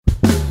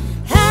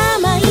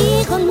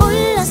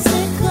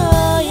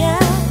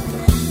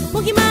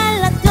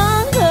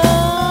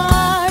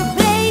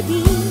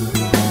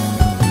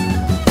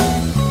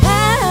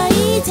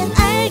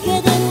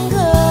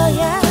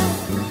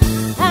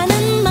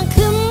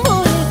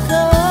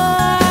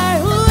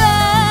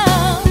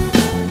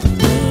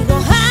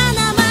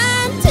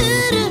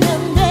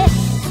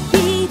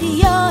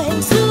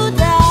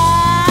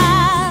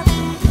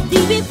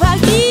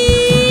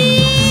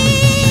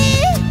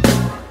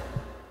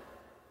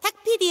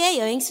PD의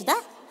여행수다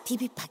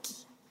디비파기.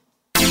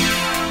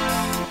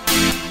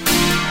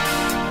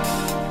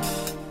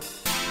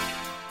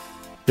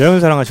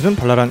 여행을 사랑하시는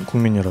발랄한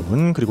국민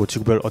여러분, 그리고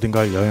지구별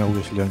어딘가를 여행하고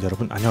계실 여행자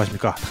여러분,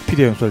 안녕하십니까.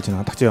 PD의 여행수다를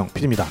진행한 탁재영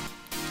PD입니다.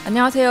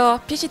 안녕하세요.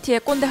 PCT의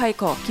꼰대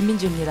하이커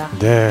김민주입니다.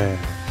 네.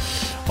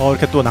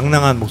 이렇게 또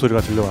낭낭한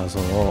목소리가 들려와서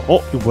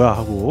이거 뭐야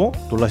하고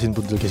놀라신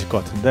분들 계실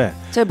것 같은데,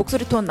 제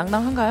목소리 톤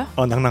낭낭한가요?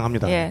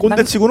 낭낭합니다. 예,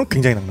 꼰대치고는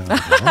굉장히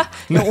낭낭합니다.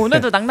 네.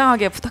 오늘도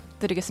낭낭하게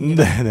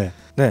부탁드리겠습니다.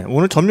 네,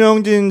 오늘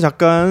전명진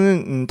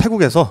작가는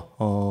태국에서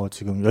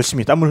지금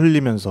열심히 땀을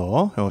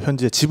흘리면서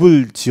현재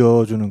집을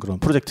지어주는 그런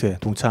프로젝트에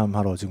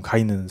동참하러 지금 가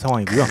있는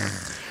상황이고요.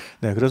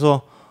 네,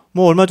 그래서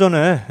뭐 얼마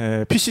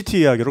전에 PCT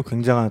이야기로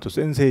굉장한 또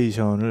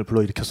센세이션을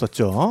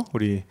불러일으켰었죠.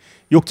 우리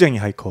욕쟁이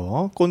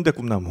하이커 꼰대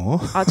꿈나무.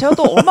 제가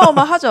또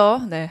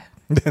어마어마하죠. 네.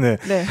 네네.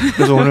 네.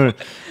 그래서 오늘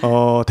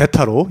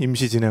대타로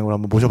임시 진행을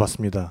한번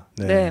모셔봤습니다.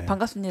 네,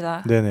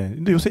 반갑습니다. 네네.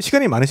 근데 요새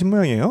시간이 많으신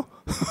모양이에요?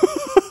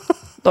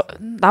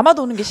 남아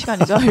도는 게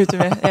시간이죠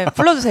요즘에. 네,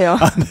 불러주세요.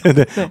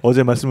 네네. 네.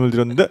 어제 말씀을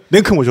드렸는데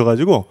냉큼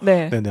오셔가지고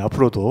네네.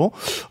 앞으로도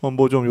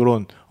뭐 좀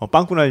이런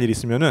빵꾸 날 일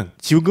있으면은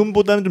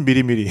지금보다는 좀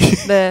미리미리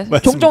네,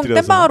 종종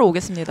땜빵하러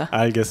오겠습니다.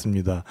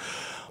 알겠습니다.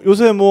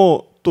 요새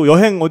뭐 또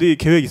여행 어디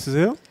계획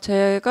있으세요?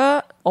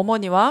 제가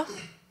어머니와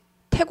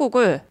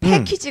태국을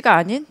패키지가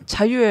아닌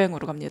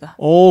자유여행으로 갑니다.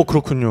 오,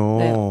 그렇군요.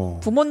 네,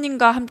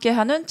 부모님과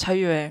함께하는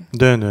자유여행.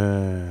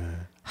 네네.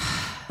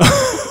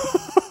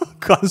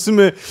 그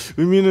한숨의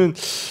의미는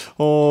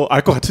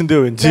알 것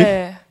같은데요, 왠지.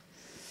 네.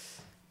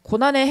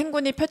 고난의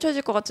행군이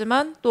펼쳐질 것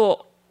같지만 또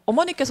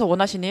어머니께서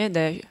원하시니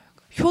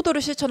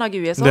효도를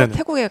실천하기 위해서 네네.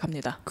 태국에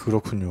갑니다.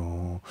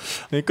 그렇군요.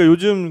 그러니까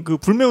요즘 그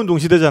불매 운동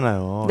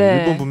시대잖아요.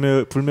 네.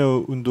 일본 불매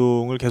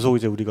운동을 계속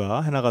이제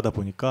우리가 해나가다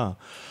보니까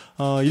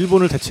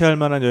일본을 대체할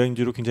만한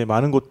여행지로 굉장히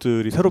많은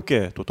곳들이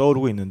새롭게 또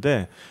떠오르고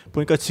있는데,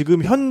 보니까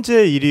지금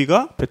현재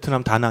 1위가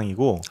베트남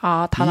다낭이고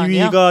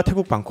다낭이요? 2위가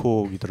태국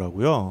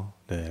방콕이더라고요.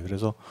 네,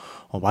 그래서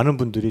많은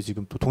분들이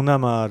지금 또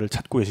동남아를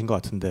찾고 계신 것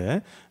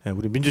같은데,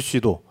 우리 민주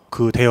씨도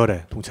그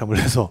대열에 동참을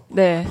해서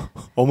네.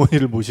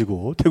 어머니를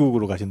모시고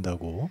태국으로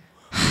가신다고.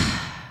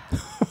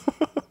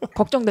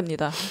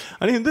 걱정됩니다.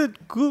 아니 근데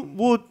그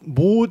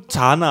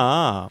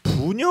모자나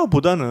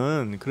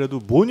부녀보다는 그래도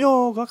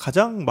모녀가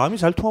가장 마음이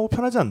잘 통하고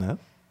편하지 않나요?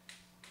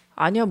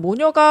 아니요,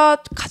 모녀가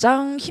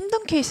가장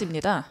힘든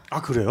케이스입니다.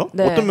 아, 그래요?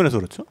 네. 어떤 면에서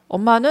그렇죠?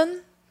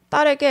 엄마는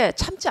딸에게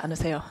참지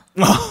않으세요.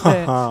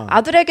 네.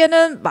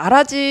 아들에게는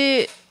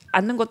말하지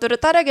않는 것들을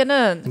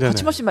딸에게는 네네.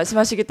 거침없이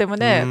말씀하시기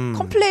때문에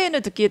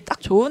컴플레인을 듣기 딱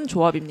좋은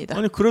조합입니다.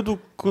 아니 그래도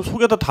그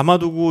속에다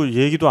담아두고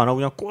얘기도 안 하고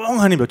그냥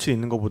꽁하니 며칠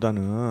있는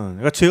것보다는,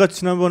 그러니까 제가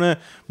지난번에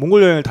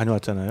몽골 여행을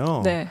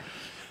다녀왔잖아요. 네.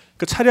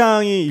 그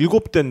차량이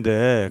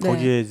 7대인데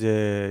거기에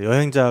이제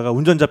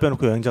운전자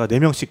빼놓고 여행자가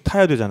 4명씩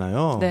타야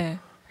되잖아요. 네.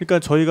 그러니까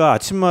저희가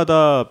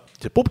아침마다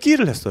이제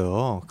뽑기를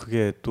했어요.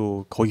 그게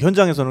또 거기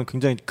현장에서는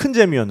굉장히 큰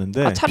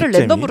재미였는데. 차를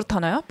랜덤으로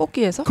타나요?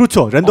 뽑기에서?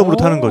 그렇죠. 랜덤으로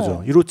타는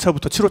거죠.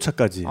 1호차부터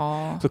 7호차까지.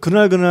 그래서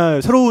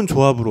그날 새로운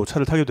조합으로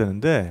차를 타게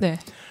되는데, 네.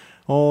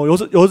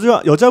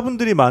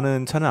 여자분들이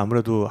많은 차는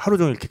아무래도 하루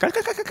종일 이렇게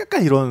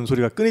깔깔깔깔깔 이런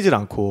소리가 끊이질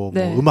않고,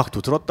 네. 뭐 음악도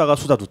들었다가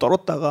수다도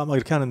떨었다가 막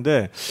이렇게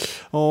하는데,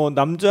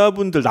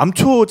 남자분들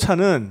남초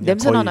차는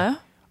냄새 나나요?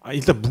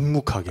 일단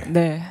묵묵하게.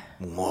 네.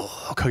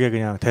 묵묵하게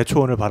그냥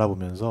대초원을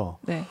바라보면서,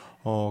 네.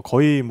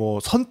 거의 뭐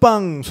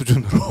선빵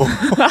수준으로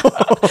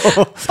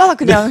수다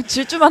그냥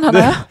질주만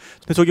하나요? 네.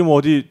 근데 저기 뭐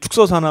어디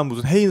축서사나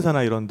무슨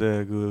해인사나 이런데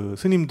그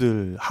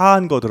스님들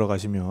하한 거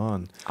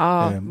들어가시면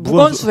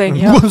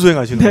무건수행이요? 무건수행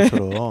하시는 네.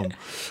 것처럼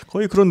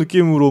거의 그런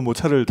느낌으로 뭐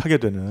차를 타게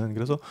되는,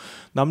 그래서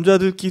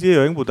남자들끼리의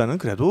여행보다는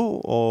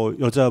그래도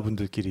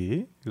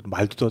여자분들끼리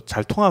말도 더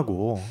잘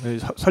통하고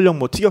설령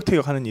뭐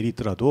티격태격하는 일이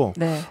있더라도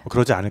네.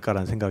 그러지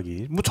않을까라는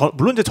생각이,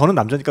 물론 이제 저는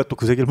남자니까 또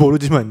그 세계를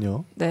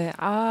모르지만요. 네.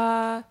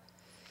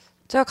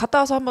 제가 갔다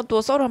와서 한번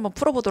또 썰을 한번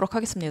풀어보도록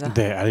하겠습니다.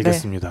 네,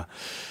 알겠습니다. 네.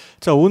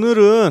 자,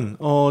 오늘은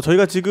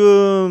저희가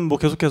지금 뭐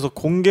계속해서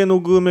공개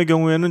녹음의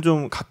경우에는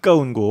좀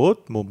가까운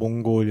곳, 뭐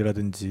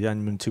몽골이라든지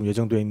아니면 지금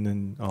예정돼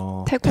있는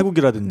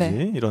태국이라든지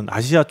네. 이런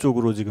아시아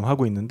쪽으로 지금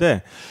하고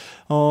있는데,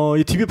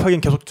 이 디비파기는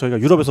계속 저희가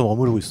유럽에서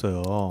머무르고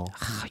있어요.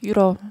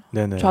 유럽.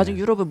 네네. 저 아직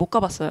유럽을 못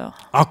가봤어요.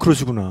 아,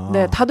 그러시구나.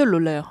 네, 다들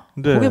놀래요.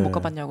 네. 거기 못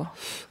가봤냐고.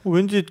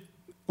 왠지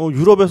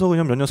유럽에서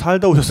그냥 몇 년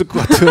살다 오셨을 것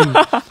같은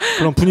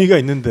그런 분위기가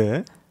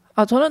있는데.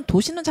 저는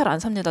도시는 잘 안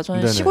삽니다.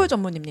 저는 네네. 시골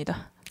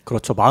전문입니다.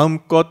 그렇죠.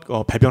 마음껏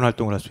배변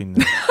활동을 할 수 있는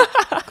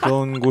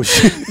그런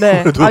곳이.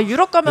 네.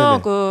 유럽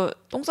가면 그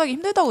똥 싸기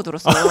힘들다고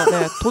들었어요.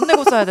 네. 돈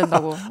내고 싸야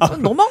된다고.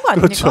 너무한 거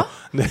아닙니까? 그렇죠.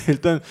 네,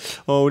 일단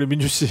우리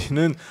민주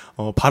씨는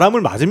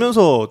바람을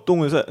맞으면서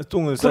똥을 쌀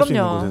수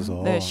있는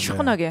곳에서. 네,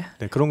 시원하게.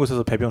 네, 그런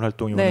곳에서 배변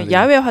활동이. 네,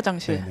 야외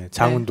화장실. 네,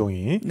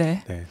 장운동이.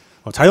 네. 네.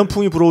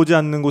 자연풍이 불어오지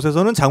않는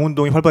곳에서는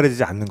장운동이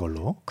활발해지지 않는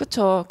걸로.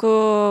 그렇죠.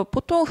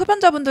 보통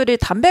흡연자분들이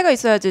담배가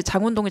있어야지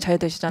장운동이 잘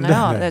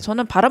되시잖아요. 네,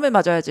 저는 바람을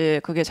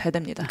맞아야지 그게 잘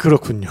됩니다.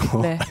 그렇군요.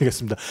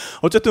 알겠습니다.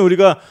 어쨌든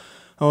우리가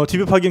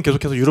디비파기는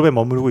계속해서 유럽에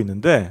머무르고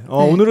있는데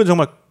오늘은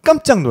정말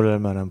깜짝 놀랄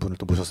만한 분을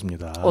또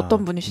모셨습니다.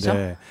 어떤 분이시죠?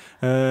 네.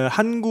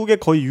 한국에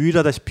거의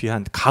유일하다시피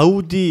한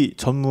가우디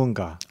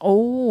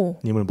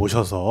전문가님을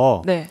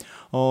모셔서 네.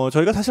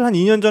 저희가 사실 한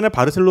 2년 전에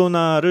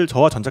바르셀로나를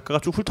저와 전 작가가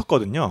쭉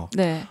훑었거든요.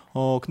 네.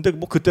 근데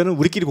뭐 그때는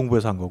우리끼리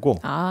공부해서 한 거고.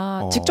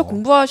 직접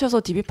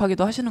공부하셔서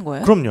디비파기도 하시는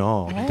거예요?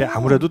 그럼요. 근데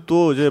아무래도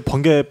또 이제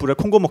번개불에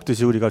콩고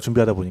먹듯이 우리가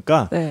준비하다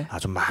보니까 네.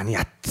 좀 많이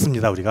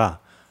얕습니다, 우리가.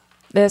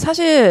 네,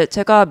 사실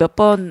제가 몇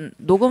번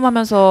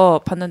녹음하면서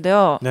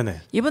봤는데요.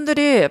 네네.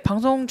 이분들이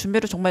방송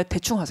준비를 정말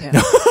대충 하세요.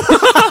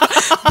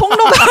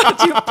 폭로가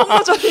지금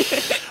폭로전이.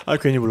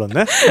 괜히 불렀네.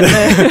 네.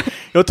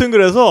 여튼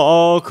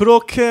그래서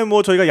그렇게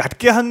뭐 저희가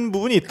얕게 한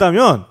부분이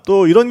있다면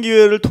또 이런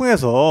기회를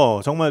통해서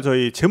정말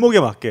저희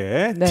제목에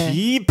맞게 네.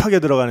 딥하게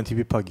들어가는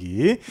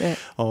딥입하기 네.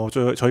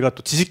 저희가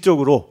또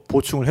지식적으로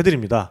보충을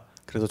해드립니다.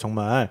 그래서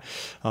정말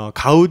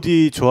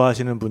가우디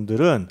좋아하시는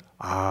분들은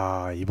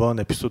이번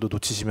에피소드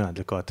놓치시면 안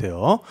될 것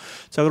같아요.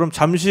 자, 그럼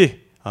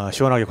잠시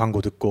시원하게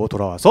광고 듣고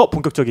돌아와서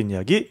본격적인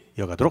이야기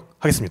이어가도록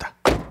하겠습니다.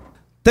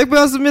 택배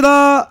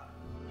왔습니다.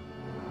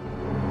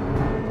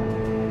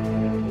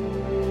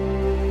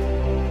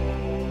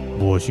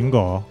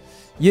 무엇인가?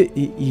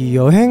 이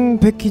여행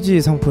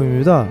패키지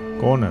상품입니다.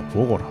 꺼내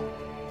보거라.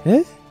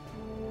 예?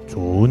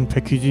 좋은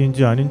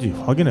패키지인지 아닌지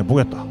확인해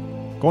보겠다.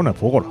 꺼내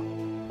보거라.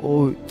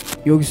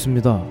 여기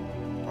있습니다.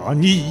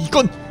 아니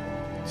이건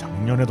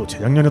작년에도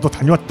재작년에도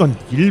다녀왔던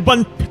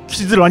일반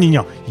패키지들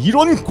아니냐.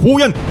 이런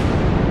고연.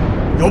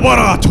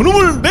 여봐라,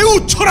 저놈을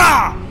매우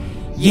쳐라.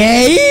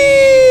 예이!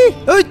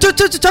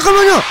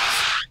 잠깐만요.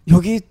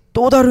 여기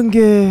또 다른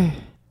게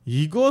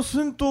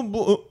이것은 또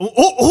뭐?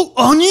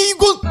 아니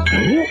이건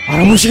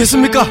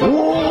알아보시겠습니까?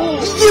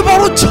 이게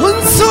바로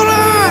전설의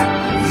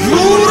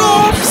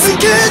유럽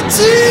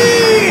스케치!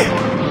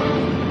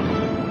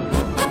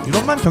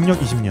 유럽만 경력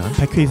 20년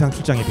 100회 이상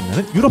출장에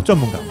빛나는 유럽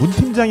전문가 문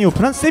팀장이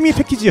오픈한 세미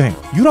패키지 여행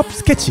유럽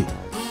스케치.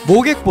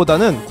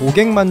 모객보다는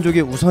고객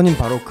만족이 우선인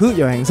바로 그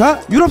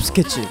여행사 유럽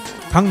스케치.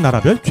 각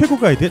나라별 최고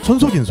가이드의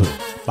전속인솔,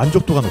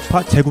 만족도가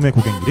높아 재구매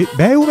고객률이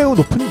매우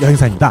높은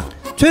여행사입니다.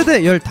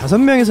 최대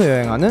 15명에서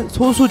여행하는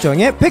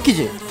소수정의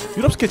패키지.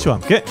 유럽 스케치와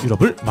함께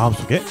유럽을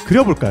마음속에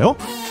그려볼까요?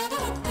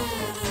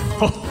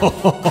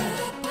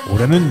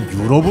 올해는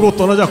유럽으로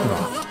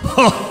떠나자꾸나.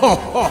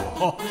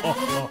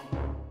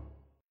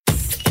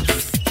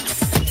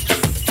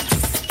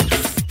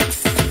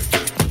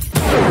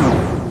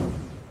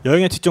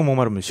 여행의 지적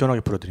목마름을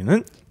시원하게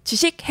풀어드리는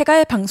지식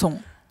해갈 방송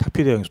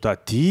탁피디 여행수다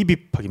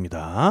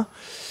디비팍입니다.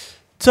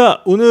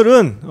 자,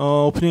 오늘은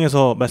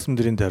오프닝에서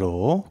말씀드린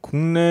대로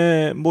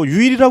국내 뭐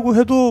유일이라고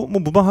해도 뭐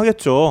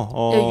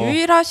무방하겠죠.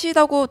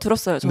 유일하시다고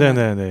들었어요. 저는.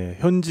 네네네.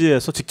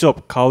 현지에서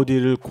직접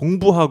가우디를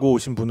공부하고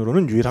오신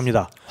분으로는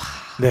유일합니다.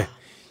 네,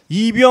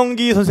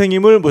 이병기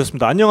선생님을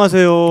모셨습니다.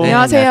 안녕하세요. 네,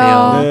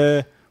 안녕하세요.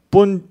 네,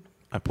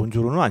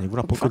 본조로는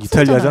아니구나. 그건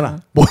프랑스잖아. 이탈리아잖아.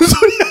 뭔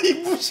소리야 이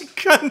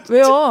무식한.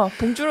 왜요?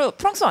 봉주르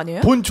프랑스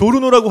아니에요?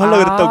 본조르노라고 하려고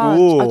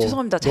그랬다고.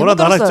 죄송합니다. 너랑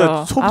잘못 나랑 진짜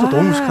들었어요. 처음부터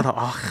너무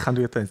무식하다. 안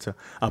되겠다 진짜.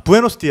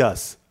 부에노스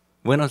디아스.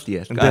 부에노스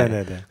디아스.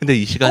 네네네. 근데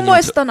이 시간이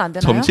홍보에서는 안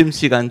되나요? 점심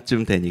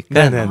시간쯤 되니까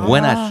네네네.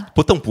 부에나스.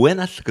 보통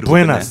부에나스 그러고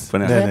부에나스.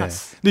 부에나스. 네네.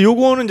 근데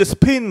요거는 이제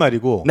스페인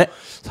말이고 네.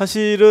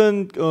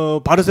 사실은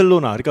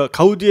바르셀로나, 그러니까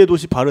가우디의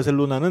도시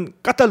바르셀로나는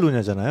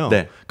까탈루냐잖아요.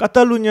 네.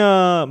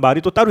 까탈루냐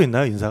말이 또 따로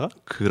있나요, 인사가?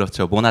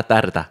 그렇죠.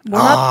 모나따르다.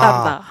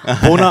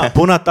 모나따르다.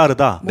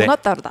 보나따르다. 네.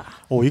 모나따르다.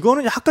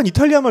 이거는 약간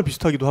이탈리아 말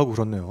비슷하기도 하고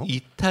그렇네요.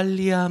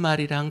 이탈리아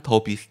말이랑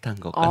더 비슷한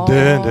것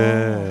같아요.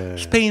 네.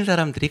 스페인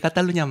사람들이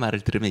카탈루냐 말을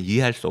들으면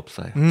이해할 수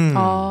없어요.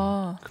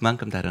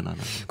 그만큼 다른 언어.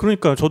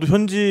 그러니까 저도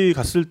현지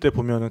갔을 때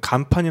보면은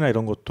간판이나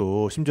이런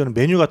것도 심지어는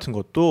메뉴 같은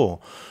것도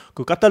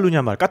그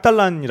까탈루냐 말,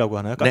 까탈란이라고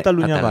하나요? 네,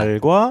 까탈루냐 까탈란.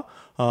 말과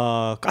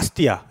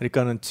카스티아,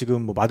 그러니까는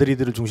지금 뭐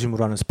마드리드를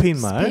중심으로 하는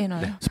스페인 말,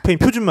 스페인어요. 스페인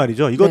표준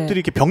말이죠. 이것들이 네.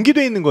 이렇게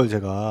병기돼 있는 걸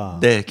제가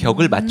네,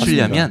 격을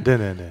맞추려면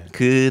네네네.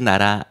 그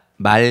나라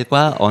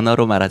말과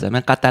언어로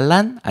말하자면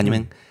까탈란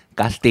아니면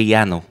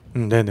카스티아노.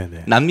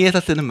 네네네. 남미에서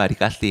쓰는 말이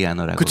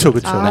카스티아노라고. 그쵸.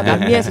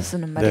 남미에서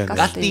쓰는 말이 네.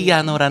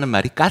 카스티아노라는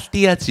말이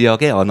카스티아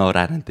지역의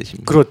언어라는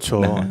뜻입니다. 그렇죠.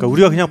 네. 그러니까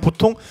우리가 그냥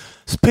보통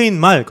스페인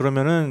말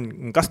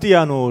그러면은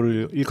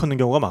카스티아노를 일컫는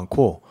경우가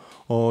많고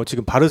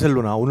지금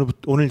바르셀로나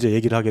오늘 이제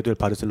얘기를 하게 될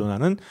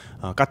바르셀로나는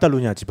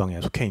까탈루냐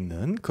지방에 속해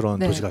있는 그런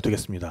네. 도시가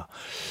되겠습니다.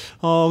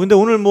 근데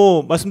오늘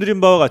뭐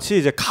말씀드린 바와 같이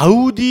이제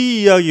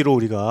가우디 이야기로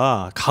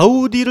우리가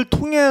가우디를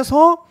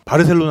통해서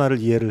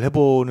바르셀로나를 이해를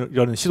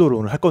해보려는 시도를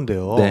오늘 할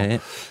건데요.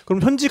 네.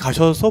 그럼 현지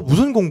가셔서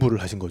무슨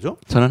공부를 하신 거죠?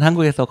 저는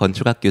한국에서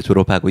건축학교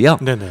졸업하고요.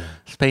 네네.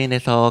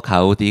 스페인에서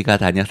가우디가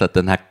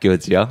다녔었던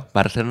학교지요.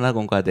 바르셀로나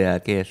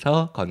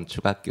공과대학에서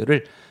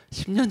건축학교를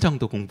 10년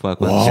정도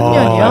공부하고 와.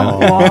 왔습니다.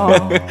 10년이요?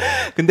 와.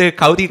 근데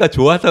가우디가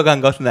좋아서 간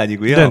것은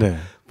아니고요. 네네.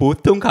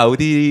 보통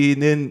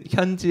가우디는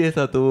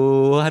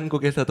현지에서도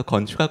한국에서도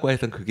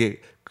건축학과에서는 그게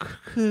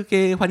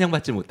크게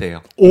환영받지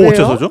못해요. 오, 왜요?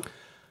 어째서죠?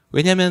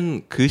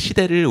 왜냐하면 그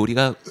시대를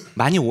우리가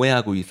많이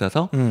오해하고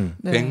있어서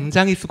네.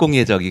 굉장히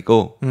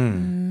수공예적이고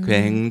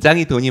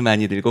굉장히 돈이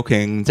많이 들고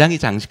굉장히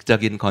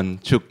장식적인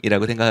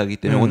건축이라고 생각하기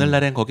때문에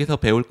오늘날엔 거기서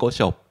배울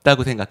것이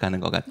없다고 생각하는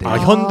것 같아요. 아,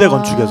 현대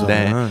건축에서는.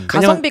 네.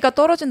 가성비가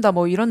떨어진다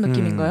뭐 이런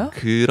느낌인가요?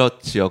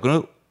 그렇죠.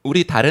 그럼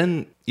우리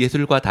다른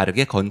예술과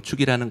다르게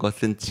건축이라는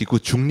것은 지구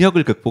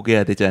중력을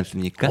극복해야 되지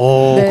않습니까?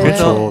 네.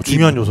 그렇죠.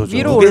 중요한 요소죠.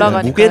 위로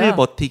올라가니까요. 무게를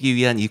버티기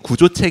위한 이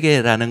구조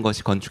체계라는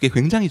것이 건축에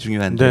굉장히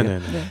중요한데 네네.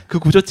 네. 그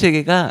구조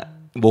체계가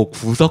뭐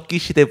구석기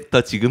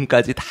시대부터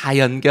지금까지 다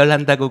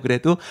연결한다고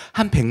그래도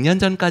한 100년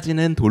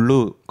전까지는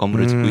돌로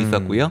건물을 짓고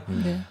있었고요.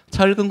 네.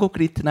 철근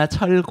콘크리트나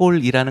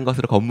철골이라는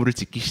것으로 건물을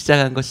짓기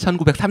시작한 것이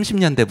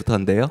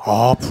 1930년대부터인데요.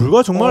 아,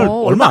 불과 정말 얼마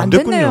얼마 안 안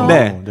됐군요. 됐네요.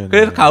 네. 네네.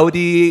 그래서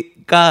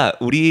가우디가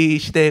우리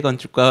시대의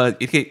건축과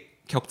이렇게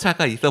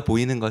격차가 있어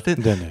보이는 것은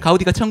네네.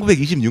 가우디가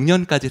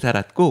 1926년까지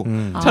살았고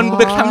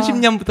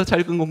 1930년부터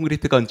철근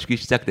콘크리트 건축이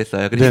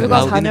시작됐어요. 그래서 네네.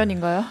 불과 가우디는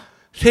 4년인가요?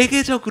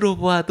 세계적으로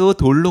보아도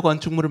돌로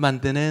건축물을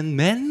만드는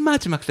맨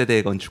마지막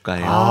세대의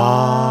건축가예요.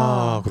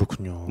 아,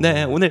 그렇군요.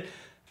 네, 오늘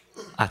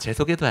제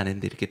소개도 안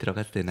했는데 이렇게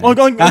들어가도 되나요?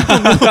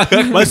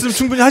 말씀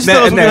충분히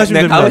하시다가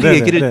소개하시면 됩니다. 가우디 네네.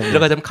 얘기를 네네.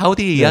 들어가자면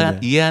가우디 네네.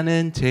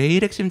 이해하는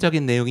제일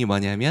핵심적인 내용이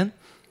뭐냐면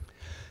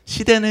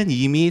시대는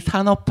이미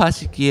산업화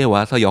시기에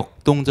와서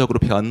역동적으로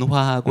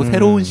변화하고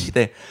새로운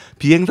시대,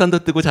 비행선도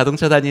뜨고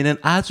자동차 다니는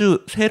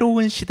아주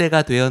새로운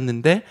시대가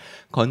되었는데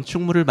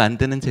건축물을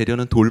만드는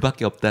재료는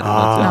돌밖에 없다는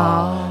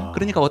거죠.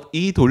 그러니까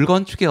이 돌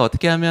건축에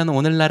어떻게 하면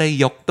오늘날의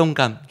이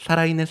역동감,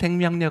 살아있는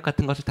생명력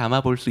같은 것을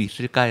담아볼 수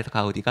있을까 해서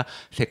가우디가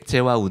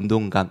색채와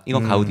운동감,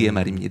 이건 가우디의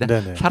말입니다.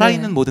 네네.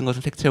 살아있는 네. 모든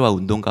것은 색채와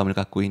운동감을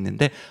갖고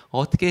있는데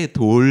어떻게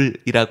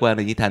돌이라고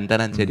하는 이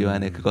단단한 재료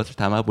안에 그것을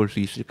담아볼 수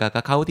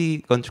있을까가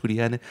가우디 건축을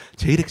이해하는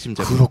제일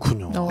핵심적인.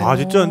 그렇군요. 아,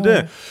 진짜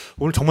근데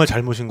오늘 정말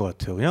잘 모신 것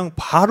같아요. 그냥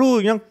바로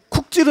그냥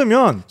쿡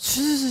찌르면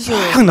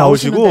쫙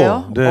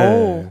나오시고.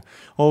 네.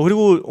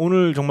 그리고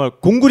오늘 정말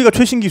공구리가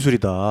최신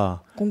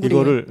기술이다. 공구리.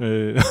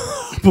 이거를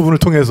부분을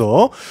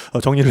통해서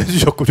정리를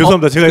해주셨고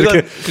죄송합니다. 제가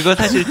이렇게 그거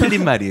사실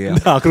틀린 말이에요.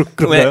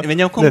 그런가요?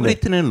 왜냐하면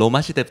콘크리트는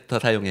로마 시대부터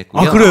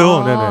사용했고요. 아,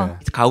 그래요. 네네.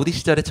 가우디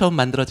시절에 처음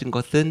만들어진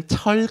것은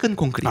철근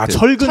콘크리트. 아,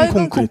 철근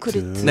철근 콘크리트.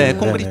 콘크리트. 네,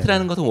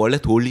 콘크리트라는 것은 원래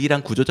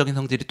돌이랑 구조적인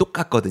성질이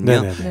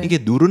똑같거든요. 네네네. 이게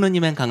누르는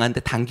힘엔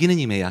강한데 당기는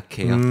힘에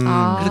약해요.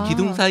 아. 그래서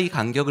기둥 사이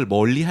간격을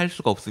멀리 할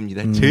수가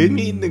없습니다.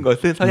 재미있는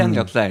것은 서양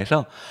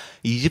역사에서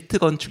이집트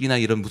건축이나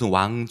이런 무슨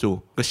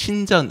왕조,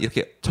 신전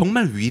이렇게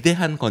정말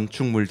위대한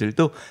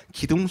건축물들도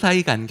기둥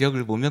사이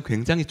간격을 보면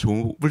굉장히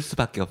좁을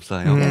수밖에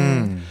없어요.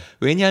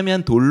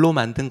 왜냐하면 돌로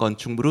만든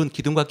건축물은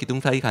기둥과 기둥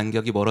사이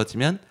간격이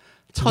멀어지면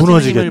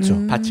처지는 힘을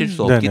무너지겠죠. 받칠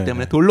수 없기 네네네.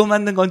 때문에 돌로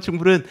만든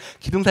건축물은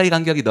기둥 사이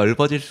간격이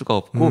넓어질 수가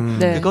없고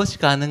네. 그것이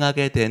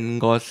가능하게 된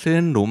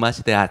것은 로마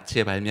시대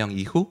아치의 발명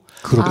이후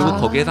그렇군요.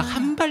 그리고 거기에서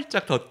한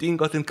발짝 더 뛴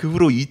것은 그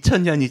후로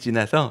 2000년이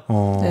지나서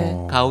네.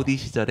 가우디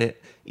시절에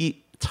이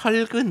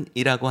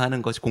철근이라고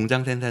하는 것이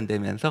공장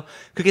생산되면서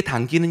그게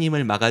당기는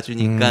힘을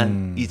막아주니까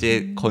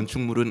이제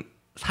건축물은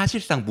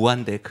사실상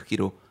무한대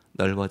크기로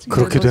넓어지게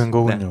그렇게 된 된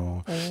거죠.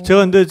 거군요.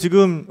 제가 근데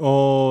지금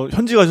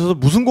현지 가셔서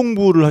무슨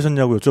공부를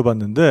하셨냐고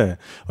여쭤봤는데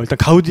일단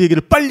가우디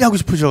얘기를 빨리 하고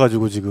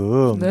싶으셔가지고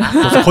지금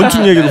벌써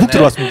건축 얘기로 훅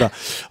들어왔습니다.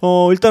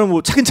 일단은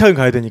뭐 차근차근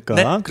가야 되니까.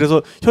 네.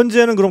 그래서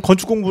현재는 그럼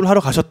건축 공부를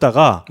하러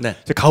가셨다가 네.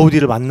 이제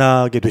가우디를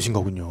만나게 되신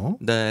거군요.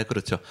 네,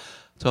 그렇죠.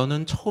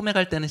 저는 처음에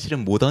갈 때는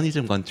실은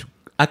모더니즘 건축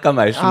아까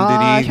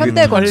말씀드린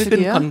현대 그 철근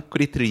건축이요?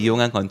 콘크리트를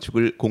이용한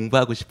건축을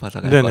공부하고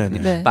싶어서 갔거든요. 네네네.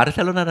 네.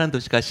 바르셀로나라는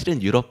도시가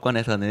실은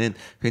유럽권에서는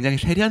굉장히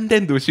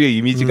세련된 도시의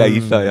이미지가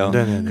있어요.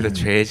 네네네. 그래서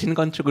최신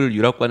건축을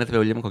유럽권에서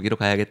배우려면 거기로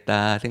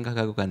가야겠다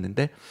생각하고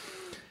갔는데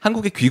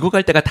한국에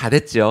귀국할 때가 다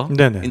됐죠.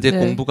 네네. 이제 네.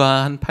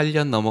 공부가 한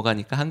 8년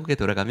넘어가니까 한국에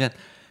돌아가면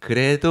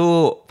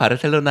그래도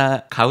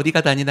바르셀로나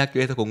가우디가 다니는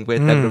학교에서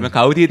공부했다 그러면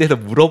가우디에 대해서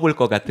물어볼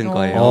것 같은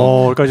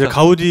거예요. 그러니까 이제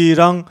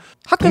가우디랑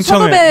학교 동창회-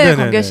 선후배 네네네.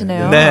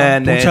 관계시네요.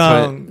 네,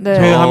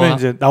 동창회하면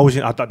이제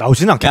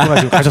나오지는 않겠구나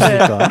지금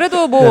가셨으니까.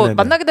 그래도 뭐 네네네.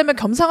 만나게 되면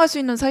겸상할 수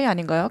있는 사이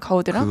아닌가요?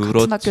 가우디랑 같은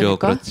그렇죠,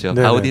 학교니까. 그렇죠.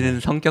 네네. 가우디는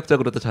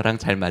성격적으로도 저랑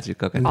잘 맞을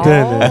것 같아요.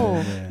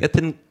 네네.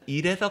 여튼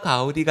이래서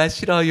가우디가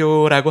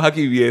싫어요라고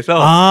하기 위해서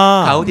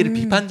가우디를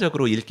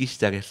비판적으로 읽기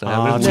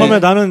시작했어요. 그래서 처음에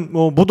나는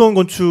뭐 모던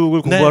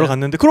건축을 공부하러 네.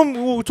 갔는데 그럼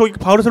뭐 저기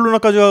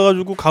바르셀로나까지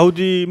가가지고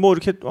가우디 뭐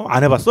이렇게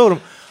안 해봤어? 그럼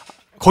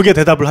거기에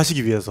대답을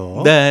하시기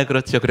위해서. 네,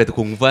 그렇죠. 그래도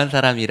공부한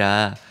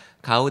사람이라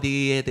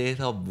가우디에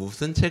대해서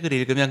무슨 책을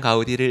읽으면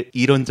가우디를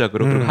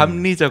이론적으로 그리고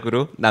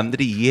합리적으로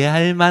남들이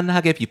이해할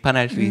만하게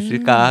비판할 수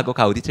있을까 하고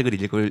가우디 책을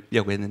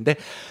읽으려고 했는데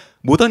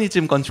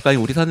모더니즘 건축가인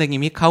우리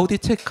선생님이 가우디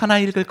책 하나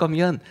읽을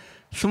거면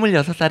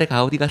 26살에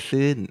가우디가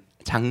쓴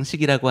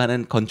장식이라고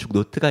하는 건축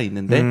노트가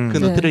있는데 그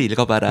노트를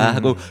읽어봐라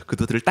하고 그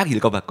노트를 딱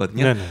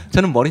읽어봤거든요. 네네.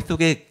 저는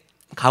머릿속에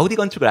가우디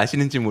건축을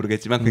아시는지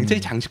모르겠지만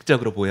굉장히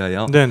장식적으로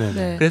보여요. 네네.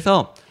 네.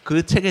 그래서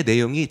그 책의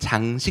내용이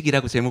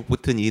장식이라고 제목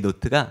붙은 이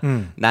노트가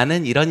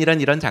나는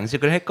이런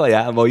장식을 할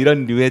거야 뭐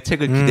이런 류의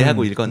책을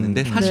기대하고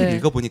읽었는데 사실 네.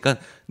 읽어보니까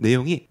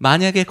내용이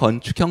만약에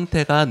건축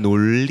형태가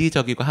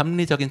논리적이고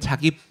합리적인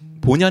자기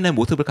본연의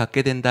모습을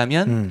갖게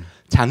된다면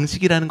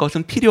장식이라는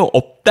것은 필요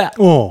없다.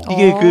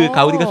 이게 그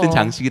가우디가 쓴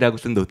장식이라고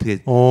쓴 노트의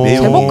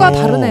내용. 제목과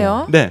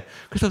다르네요. 네.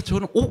 그래서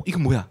저는 이거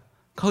뭐야?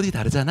 가우디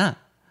다르잖아.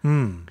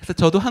 그래서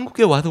저도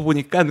한국에 와서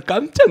보니까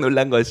깜짝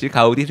놀란 것이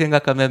가우디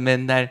생각하면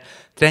맨날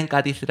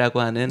트렌카디스라고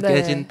하는 네.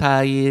 깨진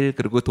타일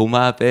그리고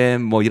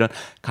도마뱀 뭐 이런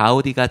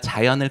가우디가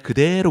자연을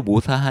그대로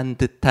모사한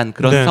듯한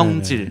그런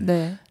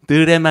네네네.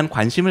 성질들에만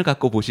관심을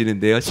갖고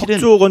보시는데요. 실은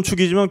석조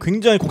건축이지만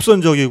굉장히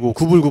곡선적이고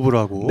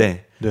구불구불하고.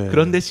 네.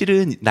 그런데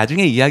실은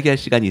나중에 이야기할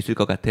시간이 있을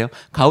것 같아요.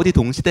 가우디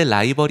동시대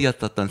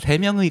라이벌이었었던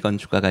 3명의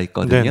건축가가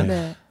있거든요. 네네.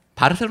 네.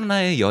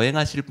 바르셀로나에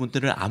여행하실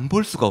분들은 안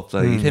볼 수가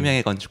없어요. 이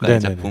 3명의 건축가의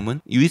네네네.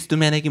 작품은 유이스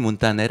두메네기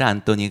몬타네라,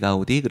 안토니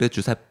가우디, 그리고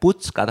주세프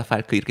부츠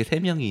까다팔크 이렇게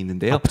 3명이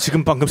있는데요.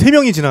 지금 방금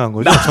 3명이 지나간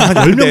거죠? 저한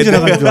 10명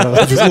지나간 줄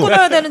알아가지고. 어디서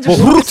끊어야 되는지 뭐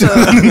후룩 모르겠어요.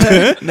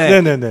 지나갔는데.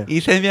 네. 네네네. 이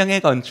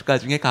 3명의 건축가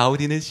중에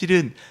가우디는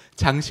실은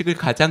장식을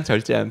가장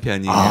절제한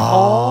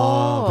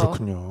편이에요.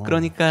 그렇군요.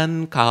 그러니까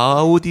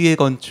가우디의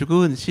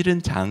건축은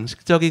실은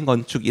장식적인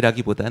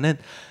건축이라기보다는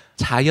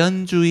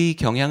자연주의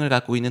경향을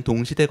갖고 있는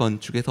동시대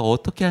건축에서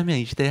어떻게 하면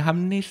이 시대의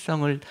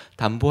합리성을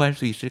담보할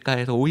수 있을까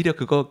해서 오히려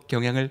그거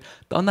경향을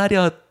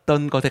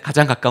떠나렸던 것에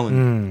가장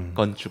가까운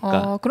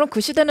건축가. 그럼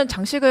그 시대는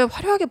장식을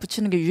화려하게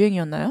붙이는 게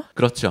유행이었나요?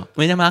 그렇죠.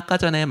 왜냐면 아까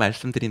전에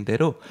말씀드린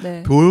대로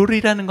네.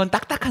 돌이라는 건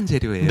딱딱한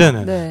재료예요.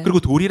 네네. 네. 그리고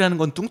돌이라는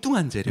건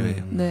뚱뚱한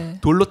재료예요. 네.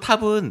 돌로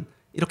탑은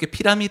이렇게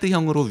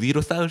피라미드형으로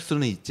위로 쌓을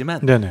수는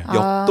있지만 네네.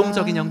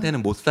 역동적인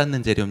형태는 못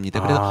쌓는 재료입니다.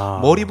 그래서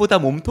머리보다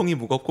몸통이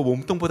무겁고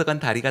몸통보다는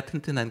다리가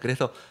튼튼한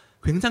그래서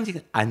굉장히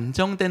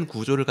안정된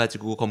구조를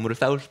가지고 건물을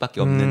쌓을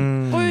수밖에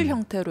없는 뿔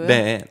형태로요?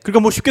 네.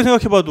 그러니까 뭐 쉽게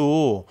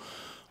생각해봐도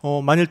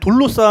만일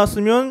돌로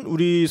쌓았으면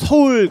우리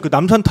서울 그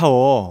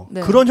남산타워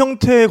네. 그런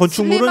형태의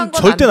건축물은 슬림한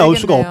건 절대 안 나올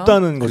수가 되겠네요.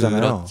 없다는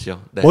거잖아요.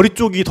 그렇죠. 네. 머리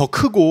쪽이 더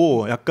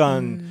크고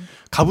약간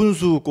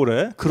가분수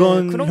꼴의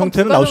그런 그런 건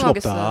형태는 나올 수가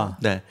불가능하겠어요. 없다.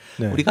 네.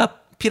 네. 우리가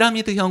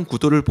피라미드형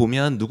구도를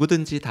보면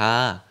누구든지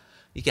다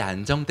이게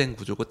안정된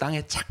구조고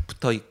땅에 착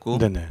붙어 있고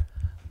네네.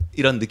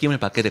 이런 느낌을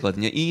받게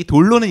되거든요. 이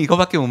돌로는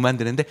이거밖에 못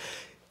만드는데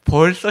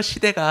벌써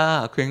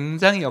시대가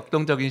굉장히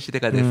역동적인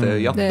시대가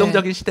됐어요.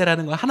 역동적인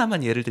시대라는 거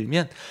하나만 예를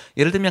들면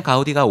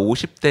가우디가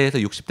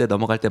 50대에서 60대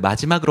넘어갈 때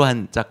마지막으로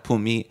한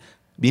작품이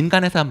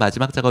민간에서 한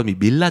마지막 작업이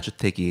밀라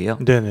주택이에요.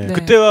 네네. 네.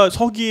 그때가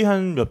서기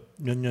한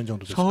몇 년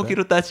정도 됐을까요?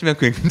 서기로 따지면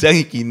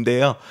굉장히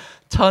긴데요.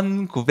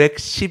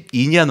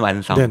 1912년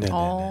완성. 네네네.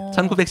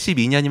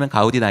 1912년이면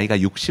가우디 나이가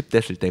 60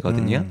 됐을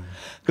때거든요.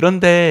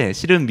 그런데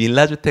실은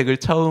밀라 주택을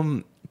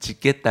처음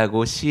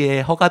짓겠다고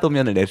시에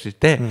허가도면을 냈을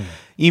때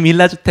이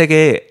밀라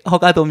주택의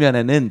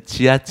허가도면에는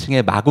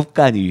지하층에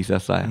마구간이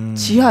있었어요.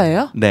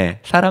 지하예요? 네,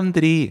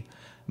 사람들이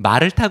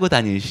말을 타고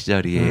다닐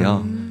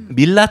시절이에요.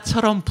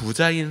 밀라처럼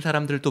부자인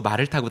사람들도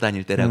말을 타고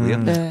다닐 때라고요.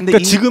 네. 근데 그러니까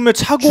지금의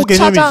차고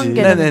주차장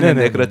개념이지. 개념.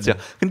 네네네, 그렇죠.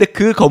 근데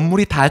그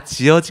건물이 다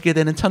지어지게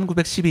되는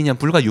 1912년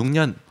불과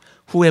 6년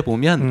후에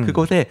보면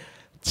그곳에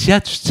지하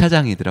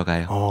주차장이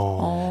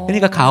들어가요.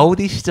 그러니까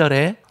가우디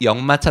시절에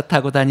역마차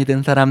타고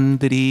다니던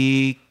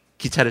사람들이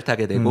기차를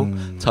타게 되고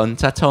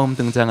전차 처음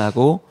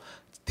등장하고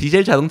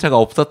디젤 자동차가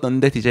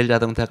없었던데 디젤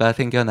자동차가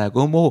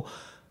생겨나고 뭐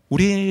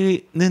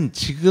우리는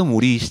지금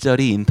우리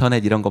시절이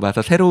인터넷 이런 거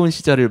봐서 새로운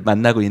시절을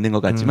만나고 있는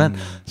것 같지만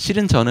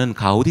실은 저는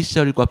가우디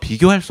시절과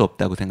비교할 수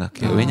없다고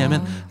생각해요.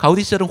 왜냐하면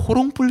가우디 시절은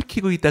호롱불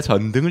켜고 있다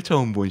전등을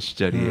처음 본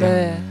시절이에요.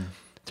 네.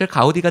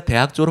 제가 가우디가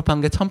대학 졸업한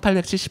게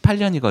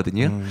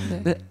 1878년이거든요.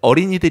 네.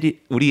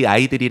 어린이들이 우리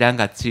아이들이랑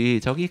같이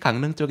저기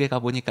강릉 쪽에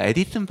가보니까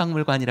에디슨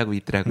박물관이라고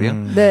있더라고요.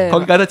 네.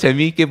 거기 가서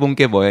재미있게 본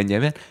게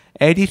뭐였냐면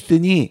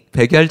에디슨이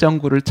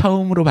백열전구를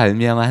처음으로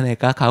발명한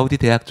해가 가우디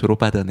대학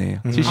졸업하던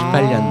해예요.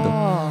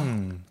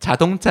 78년도.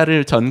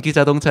 자동차를 전기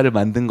자동차를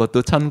만든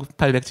것도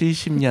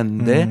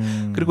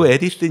 1870년대. 그리고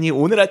에디슨이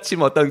오늘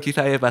아침 어떤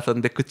기사에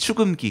봤었는데 그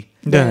축음기.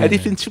 네.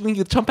 에디슨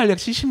축음기도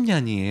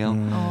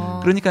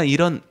 1870년이에요. 그러니까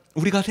이런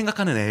우리가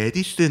생각하는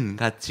에디슨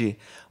같이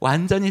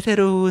완전히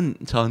새로운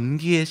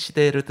전기의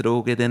시대로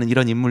들어오게 되는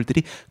이런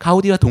인물들이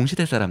가우디와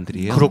동시대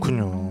사람들이에요.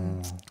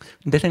 그렇군요.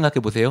 근데 생각해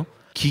보세요.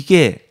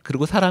 기계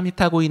그리고 사람이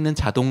타고 있는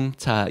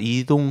자동차,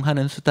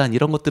 이동하는 수단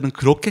이런 것들은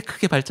그렇게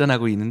크게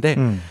발전하고 있는데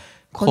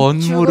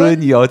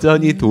건물은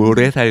여전히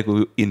돌에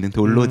살고 있는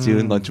돌로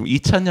지은 건축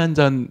 2000년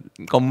전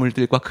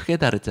건물들과 크게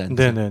다르지 않죠.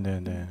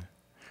 네네네네.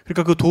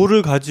 그러니까 그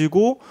돌을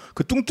가지고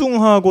그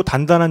뚱뚱하고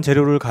단단한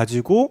재료를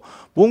가지고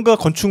뭔가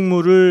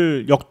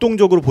건축물을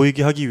역동적으로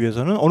보이게 하기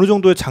위해서는 어느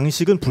정도의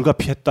장식은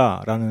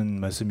불가피했다라는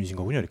말씀이신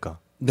거군요, 그러니까.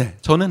 네,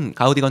 저는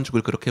가우디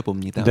건축을 그렇게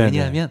봅니다. 네네.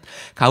 왜냐하면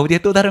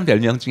가우디의 또 다른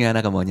별명 중에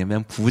하나가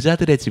뭐냐면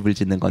부자들의 집을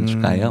짓는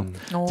건축가예요.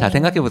 자,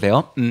 생각해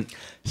보세요.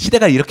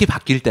 시대가 이렇게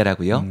바뀔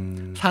때라고요.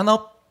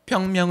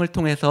 산업혁명을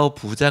통해서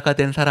부자가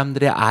된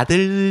사람들의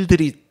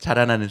아들들이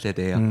자라나는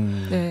세대예요.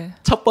 네.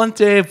 첫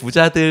번째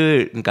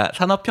부자들, 그러니까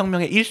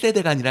산업혁명의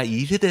 1세대가 아니라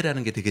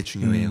 2세대라는 게 되게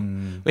중요해요.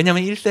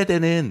 왜냐하면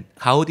 1세대는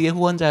가우디의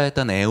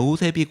후원자였던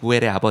에우세비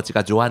구엘의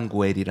아버지가 조한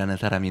구엘이라는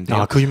사람인데요.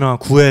 아, 그 유명한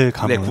구엘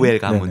가문. 네, 구엘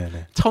가문.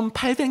 네네네.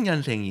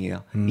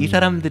 1800년생이에요. 이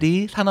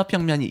사람들이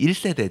산업혁명이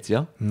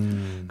 1세대죠.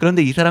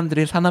 그런데 이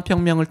사람들이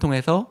산업혁명을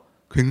통해서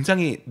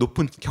굉장히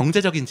높은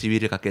경제적인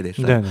지위를 갖게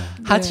됐어요. 네네.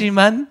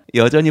 하지만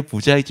여전히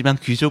부자이지만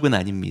귀족은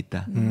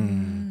아닙니다.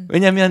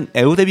 왜냐하면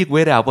에우세비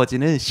구엘의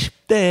아버지는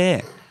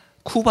 10대에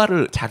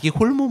쿠바를 자기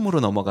홀몸으로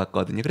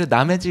넘어갔거든요. 그래서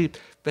남의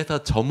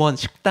집에서 점원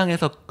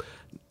식당에서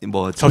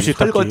뭐 접시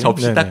닦기,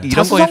 접시 닦기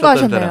이런 거 자수성가 했었던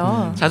하셨네요.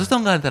 사람,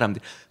 자수성가한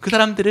사람들. 그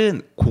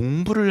사람들은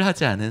공부를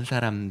하지 않은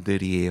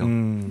사람들이에요.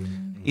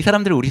 이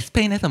사람들을 우리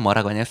스페인에서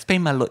뭐라고 하냐?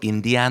 스페인 말로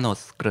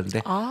인디아노스.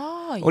 그런데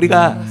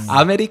우리가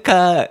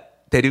아메리카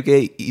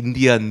대륙의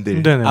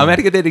인디언들, 네네.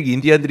 아메리카 대륙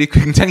인디언들이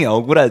굉장히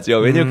억울하죠.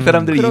 왜냐면 그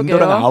사람들은 그러게요.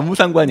 인도랑 아무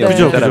상관이 네. 없는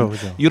그죠, 사람.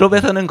 그죠.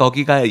 유럽에서는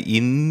거기가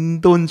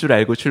인도인 줄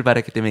알고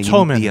출발했기 때문에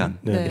처음에는.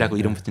 인디언이라고 네.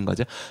 이름 붙인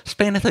거죠.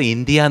 스페인에서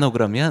인디아노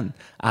그러면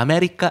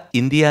아메리카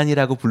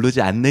인디안이라고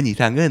부르지 않는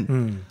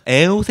이상은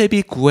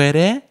에우세비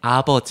구엘의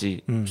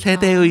아버지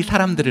세대의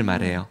사람들을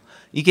말해요.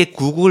 이게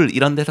구글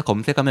이런 데서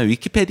검색하면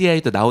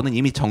위키페디아에도 나오는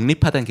이미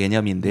정립하던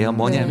개념인데요.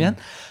 뭐냐면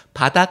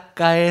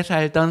바닷가에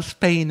살던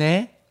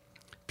스페인의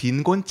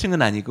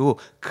빈곤층은 아니고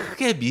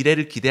크게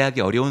미래를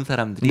기대하기 어려운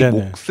사람들이 네네.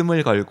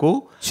 목숨을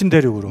걸고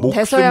신대륙으로.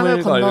 대서양을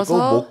목숨을 건너서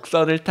걸고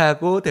목선을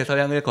타고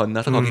대서양을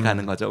건너서 거기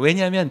가는 거죠.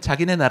 왜냐하면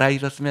자기네 나라에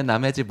있었으면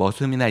남의 집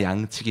머슴이나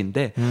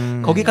양측인데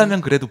거기 가면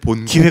그래도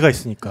기회가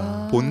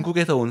있으니까.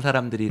 본국에서 온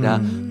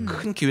사람들이라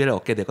큰 기회를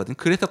얻게 되거든.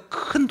 그래서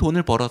큰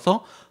돈을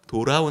벌어서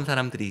돌아온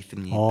사람들이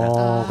있습니다.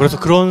 그래서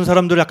그런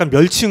사람들을 약간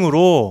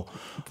멸칭으로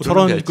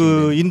저런 멸칭이네.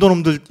 그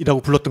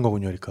인도놈들이라고 불렀던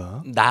거군요,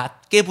 그러니까.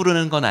 낮게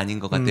부르는 건 아닌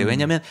것 같아요.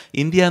 왜냐하면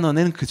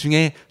인디아노는 그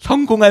중에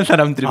성공한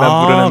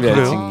사람들만 부르는 그래요?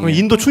 멸칭이에요. 그럼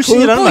인도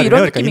출신이라는 졸부 말이에요. 이런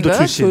그러니까 인도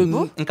느낌인가요? 출신.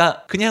 졸부?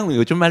 그러니까 그냥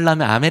요즘 말로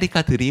하면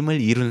아메리카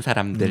드림을 이룬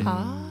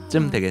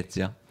사람들쯤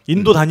되겠죠.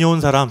 인도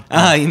다녀온 사람.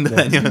 인도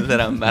다녀온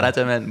사람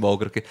말하자면 뭐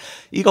그렇게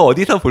이거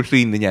어디서 볼 수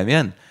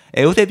있느냐면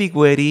에우세비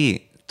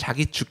구엘이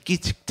자기 죽기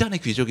직전에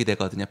귀족이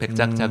되거든요.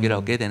 백작 자귀를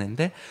얻게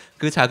되는데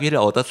그 자귀를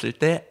얻었을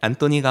때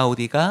안토니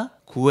가우디가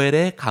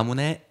구엘의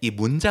가문에 이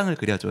문장을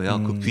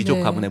그려줘요. 그 귀족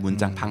네. 가문의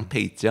문장 방패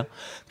있죠.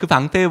 그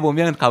방패에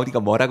보면 가우디가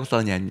뭐라고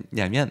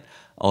써냐면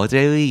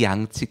어제의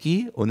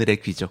양치기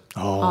오늘의 귀족.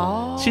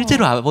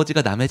 실제로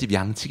아버지가 남의 집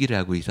양치기를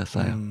하고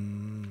있었어요.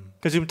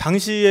 그러니까 지금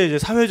당시에 이제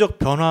사회적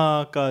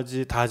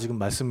변화까지 다 지금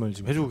말씀을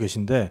지금 해주고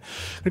계신데,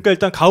 그러니까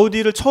일단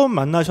가우디를 처음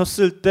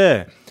만나셨을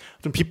때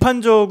좀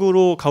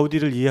비판적으로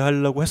가우디를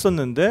이해하려고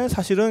했었는데,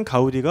 사실은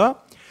가우디가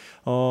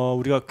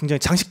우리가 굉장히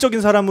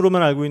장식적인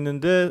사람으로만 알고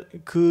있는데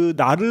그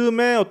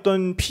나름의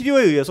어떤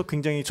필요에 의해서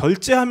굉장히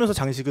절제하면서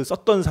장식을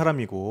썼던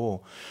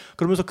사람이고,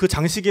 그러면서 그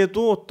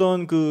장식에도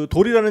어떤 그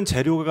돌이라는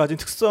재료가 가진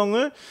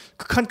특성을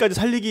극한까지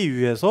살리기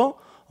위해서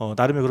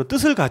나름의 그런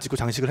뜻을 가지고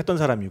장식을 했던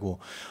사람이고,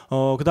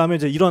 그 다음에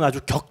이제 이런 아주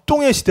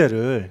격동의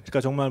시대를,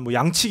 그러니까 정말 뭐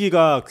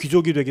양치기가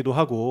귀족이 되기도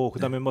하고, 그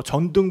다음에 뭐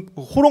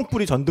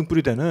호롱불이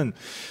전등불이 되는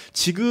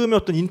지금의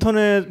어떤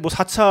인터넷 뭐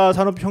 4차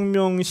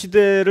산업혁명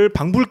시대를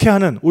방불케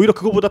하는, 오히려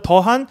그거보다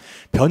더한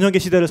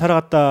변혁의 시대를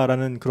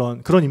살아갔다라는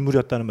그런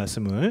인물이었다는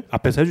말씀을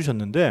앞에서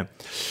해주셨는데,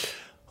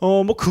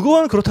 뭐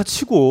그건 그렇다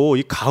치고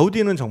이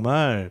가우디는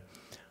정말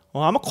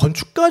아마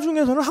건축가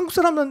중에서는 한국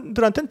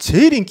사람들한테는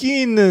제일 인기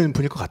있는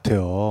분일 것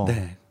같아요.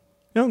 네.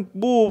 그냥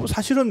뭐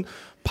사실은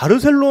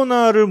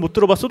바르셀로나를 못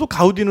들어봤어도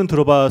가우디는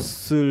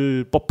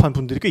들어봤을 법한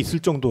분들이 꽤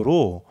있을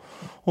정도로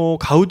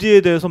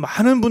가우디에 대해서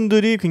많은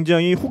분들이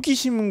굉장히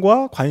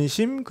호기심과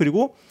관심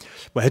그리고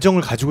뭐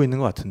애정을 가지고 있는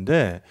것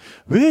같은데,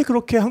 왜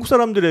그렇게 한국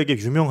사람들에게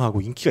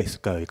유명하고 인기가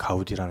있을까요? 이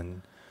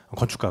가우디라는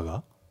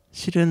건축가가.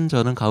 실은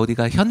저는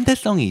가우디가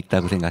현대성이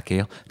있다고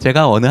생각해요.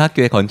 제가 어느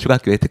학교에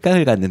건축학교에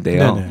특강을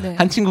갔는데요. 네.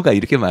 한 친구가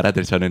이렇게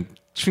말하더라고요. 저는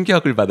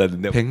충격을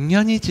받았는데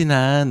 100년이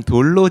지난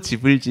돌로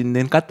집을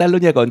짓는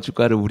카탈루냐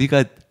건축가를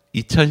우리가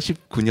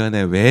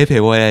 2019년에 왜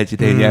배워야지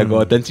되냐고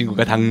어떤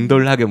친구가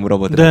당돌하게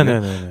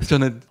물어보더라고요. 그래서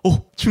저는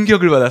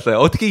충격을 받았어요.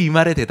 어떻게 이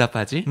말에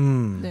대답하지?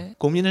 네.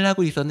 고민을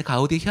하고 있었는데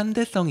가우디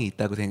현대성이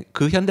있다고 생각.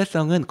 그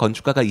현대성은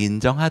건축가가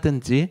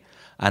인정하든지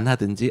안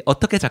하든지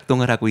어떻게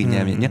작동을 하고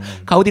있냐면요.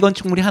 가우디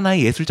건축물이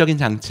하나의 예술적인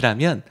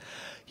장치라면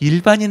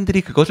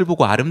일반인들이 그것을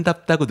보고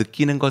아름답다고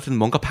느끼는 것은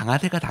뭔가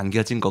방아쇠가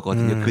당겨진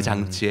거거든요. 그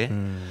장치에.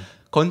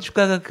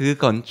 건축가가 그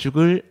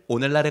건축을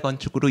오늘날의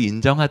건축으로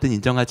인정하든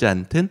인정하지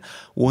않든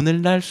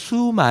오늘날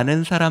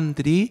수많은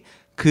사람들이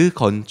그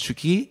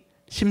건축이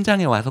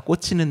심장에 와서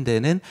꽂히는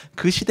데는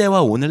그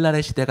시대와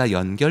오늘날의 시대가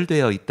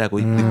연결되어 있다고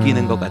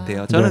느끼는 것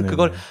같아요. 저는 네네네.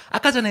 그걸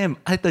아까 전에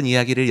했던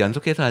이야기를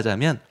연속해서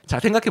하자면, 자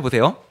생각해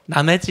보세요.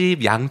 남의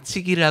집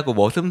양치기를 하고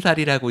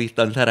머슴살이라고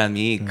있던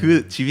사람이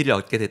그 지위를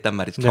얻게 됐단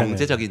말이죠. 네네.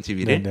 경제적인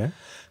지위를. 네네.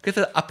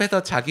 그래서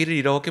앞에서 자기를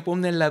이렇게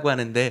뽐내려고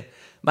하는데,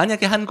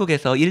 만약에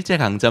한국에서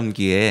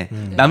일제강점기에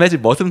남의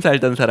집 머슴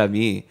살던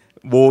사람이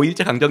뭐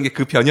일제강점기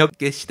그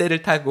변혁의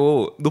시대를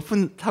타고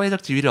높은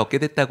사회적 지위를 얻게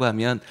됐다고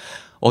하면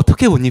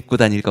어떻게 옷 입고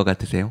다닐 것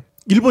같으세요?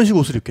 일본식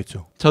옷을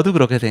입겠죠. 저도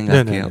그렇게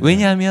생각해요. 네네네.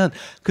 왜냐하면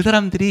그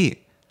사람들이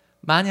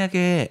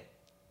만약에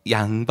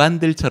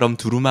양반들처럼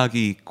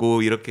두루마기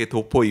입고 이렇게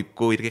도포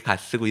입고 이렇게 갓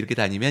쓰고 이렇게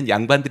다니면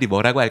양반들이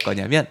뭐라고 할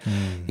거냐면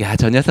야,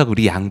 저 녀석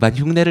우리 양반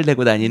흉내를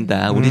내고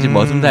다닌다. 우리 집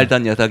머슴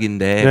살던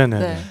녀석인데. 네네.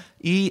 네.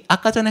 이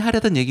아까 전에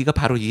하려던 얘기가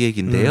바로 이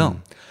얘기인데요.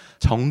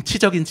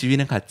 정치적인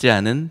지위는 갖지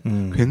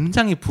않은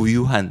굉장히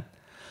부유한,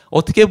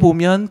 어떻게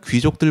보면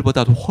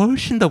귀족들보다도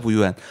훨씬 더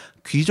부유한,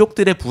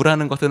 귀족들의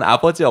부라는 것은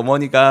아버지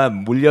어머니가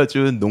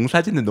물려준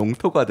농사짓는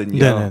농토거든요.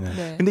 네네네.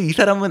 네. 근데 이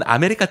사람은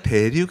아메리카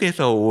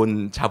대륙에서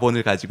온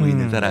자본을 가지고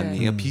있는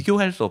사람이에요.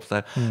 비교할 수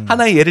없어요.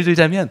 하나의 예를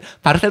들자면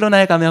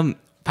바르셀로나에 가면,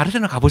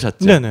 바르셀로나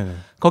가보셨죠? 네네네.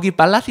 거기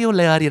팔라시오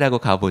레알이라고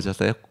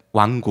가보셨어요?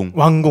 왕궁.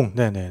 왕궁.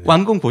 네네.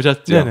 왕궁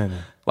보셨죠? 네네네.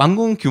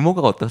 왕궁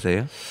규모가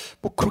어떠세요?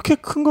 뭐 그렇게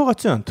큰 것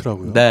같진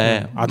않더라고요.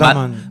 네.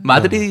 아담한.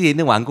 마드리드에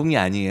있는 왕궁이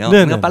아니에요.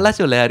 네네. 그냥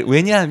팔라시오 레알.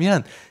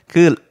 왜냐하면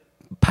그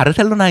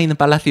바르셀로나에 있는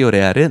팔라시오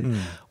레알은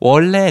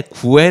원래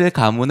구엘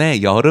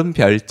가문의 여름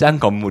별장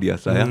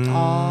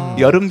건물이었어요.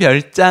 여름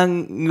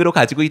별장으로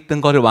가지고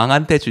있던 거를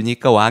왕한테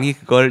주니까 왕이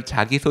그걸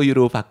자기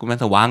소유로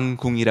바꾸면서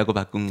왕궁이라고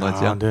바꾼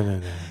거죠. 아,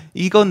 네네네.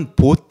 이건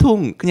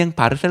보통 그냥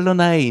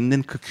바르셀로나에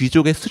있는 그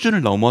귀족의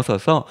수준을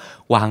넘어서서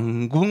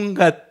왕궁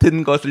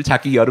같은 것을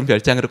자기 여름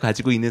별장으로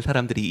가지고 있는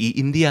사람들이 이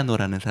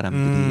인디아노라는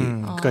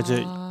사람들이. 그러니까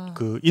이제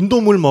그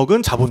인도물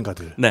먹은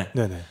자본가들. 네.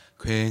 네네.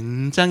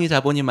 굉장히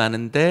자본이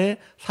많은데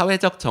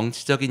사회적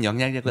정치적인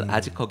영향력은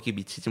아직 거기에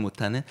미치지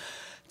못하는,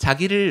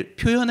 자기를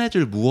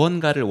표현해줄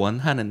무언가를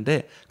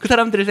원하는데, 그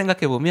사람들을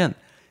생각해보면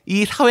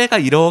이 사회가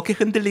이렇게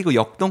흔들리고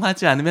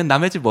역동하지 않으면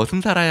남의 집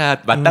머슴 살아야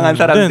마땅한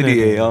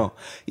사람들이에요. 네네네.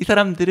 이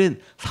사람들은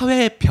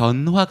사회의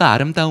변화가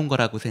아름다운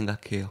거라고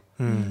생각해요.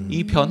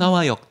 이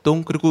변화와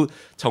역동, 그리고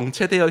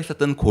정체되어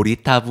있었던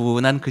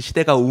고리타분한 그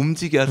시대가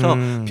움직여서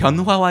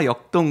변화와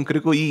역동,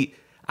 그리고 이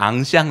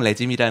앙시앙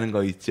레짐이라는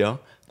거 있죠.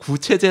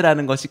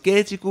 구체제라는 것이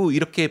깨지고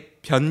이렇게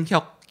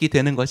변혁이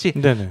되는 것이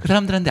네네. 그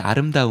사람들한테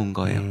아름다운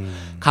거예요.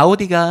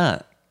 가우디가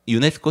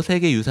유네스코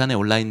세계유산에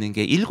올라있는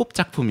게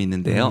 7작품이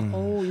있는데요.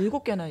 오,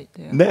 7개나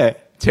있대요. 네,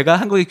 제가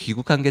한국에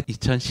귀국한 게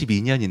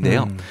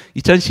 2012년인데요.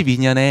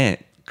 2012년에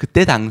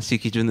그때 당시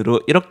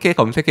기준으로 이렇게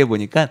검색해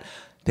보니까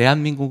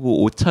대한민국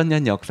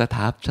 5,000년 역사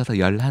다 합쳐서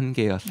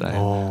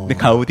 11개였어요. 근데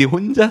가우디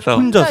혼자서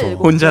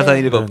혼자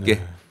 7개.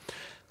 네네.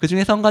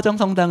 그중에 성가정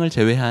성당을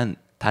제외한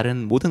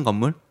다른 모든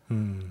건물,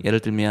 예를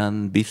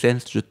들면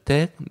미센스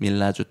주택,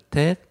 밀라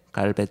주택,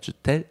 갈벳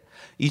주택,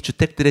 이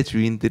주택들의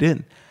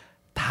주인들은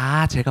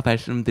다 제가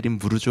말씀드린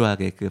무르주아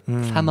계급,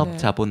 산업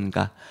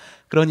자본가.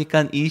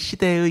 그러니까 이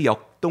시대의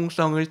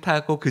역동성을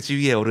타고 그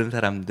지위에 오른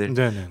사람들.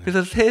 네네네.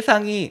 그래서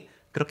세상이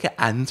그렇게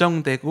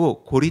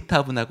안정되고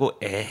고리타분하고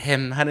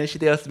에헴하는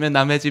시대였으면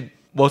남의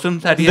집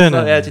머슴살이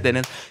했어야지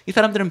되는, 이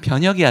사람들은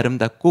변혁이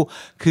아름답고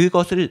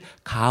그것을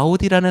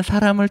가우디라는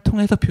사람을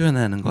통해서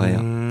표현하는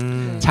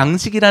거예요.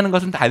 장식이라는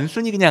것은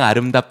단순히 그냥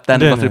아름답다는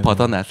네네네. 것을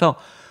벗어나서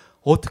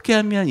어떻게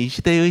하면 이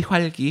시대의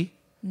활기,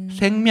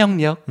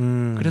 생명력,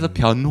 그래서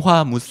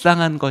변화,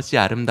 무쌍한 것이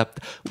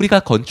아름답다.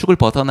 우리가 건축을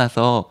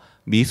벗어나서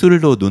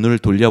미술로 눈을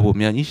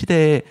돌려보면 이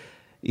시대의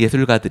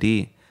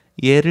예술가들이,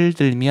 예를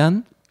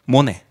들면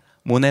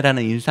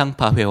모네라는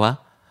인상파 회화,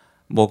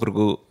 뭐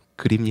그리고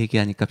그림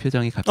얘기하니까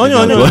표정이 갑자기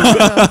아니요.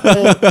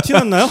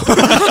 티났나요?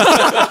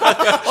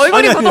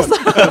 얼굴이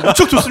굳었어요.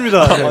 무척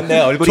좋습니다.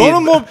 네, 얼굴이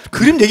저는 뭐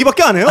그림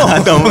얘기밖에 안 해요.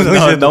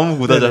 너무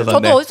묻어져서.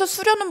 저도 어디서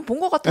수련은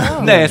본 것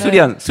같아요. 네,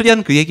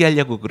 수련 그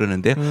얘기하려고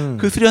그러는데요.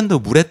 그 수련도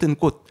물에 뜬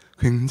꽃,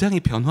 굉장히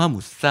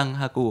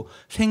변화무쌍하고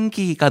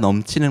생기가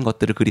넘치는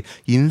것들을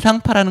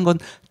인상파라는 건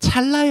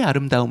찰나의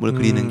아름다움을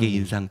그리는 게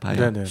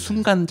인상파예요. 네네네.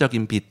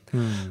 순간적인 빛.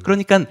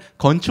 그러니까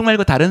건축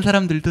말고 다른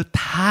사람들도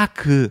다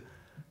그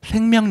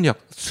생명력,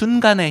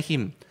 순간의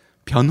힘,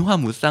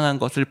 변화무쌍한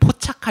것을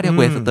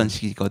포착하려고 했었던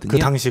시기거든요. 그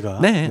당시가.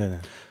 네. 네네.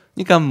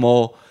 그러니까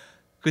뭐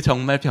그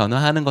정말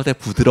변화하는 것의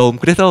부드러움.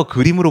 그래서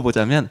그림으로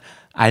보자면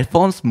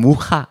알폰스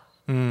무하,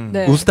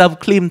 네. 구스타브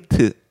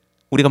클림트,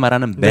 우리가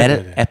말하는 벨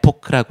네네네.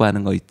 에포크라고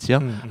하는 거 있죠.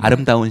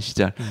 아름다운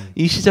시절.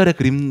 이 시절의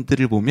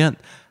그림들을 보면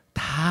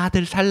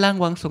다들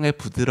산란광송의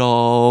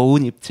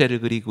부드러운 입체를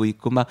그리고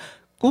있고 막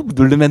꾹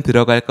누르면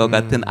들어갈 것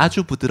같은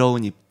아주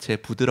부드러운 입체,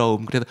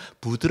 부드러움. 그래서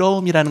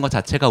부드러움이라는 것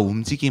자체가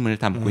움직임을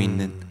담고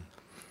있는.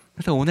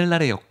 그래서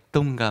오늘날의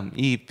역동감,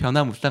 이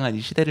변화무쌍한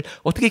이 시대를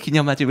어떻게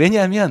기념하지?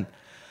 왜냐하면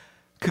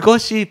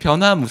그것이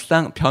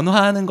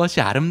변화하는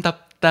것이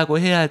아름답다고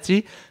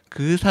해야지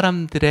그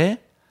사람들의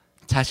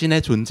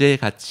자신의 존재의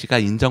가치가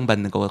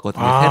인정받는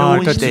거거든요. 새로운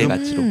그러니까 시대의 지금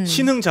가치로.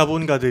 신흥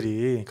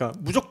자본가들이, 그러니까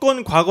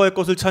무조건 과거의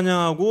것을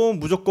찬양하고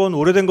무조건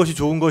오래된 것이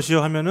좋은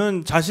것이요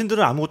하면은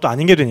자신들은 아무것도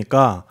아닌 게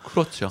되니까,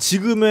 그렇죠.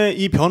 지금의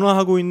이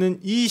변화하고 있는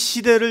이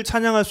시대를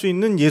찬양할 수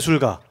있는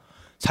예술가,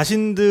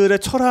 자신들의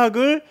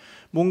철학을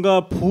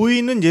뭔가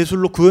보이는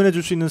예술로 구현해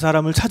줄 수 있는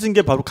사람을 찾은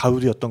게 바로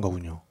가우디였던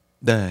거군요.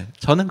 네,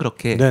 저는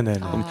그렇게.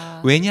 네네네.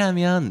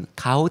 왜냐하면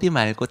가우디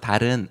말고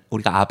다른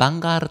우리가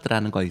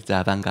아방가르드라는 거 있죠.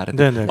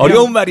 아방가르드. 네네.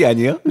 어려운 말이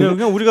아니에요?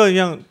 그냥 우리가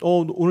그냥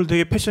오늘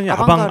되게 패션이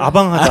아방가르드.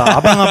 아방하다,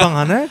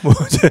 아방하네. 뭐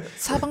이제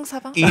사방.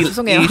 이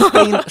죄송해요.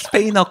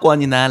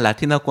 스페인어권이나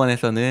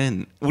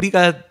라틴어권에서는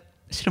우리가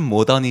실은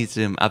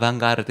모더니즘,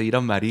 아방가르드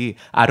이런 말이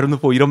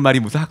아르누보 이런 말이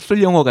무슨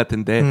학술 용어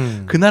같은데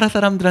그 나라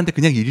사람들한테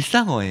그냥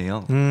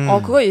일상어예요.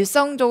 그거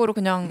일상적으로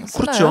그냥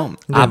쓰나요? 그렇죠.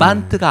 네네.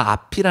 아반트가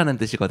앞이라는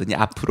뜻이거든요.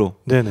 앞으로.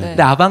 네네. 네.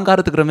 근데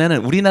아방가르드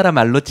그러면은 우리나라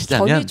말로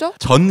치자면 전이죠?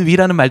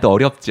 전위라는 말도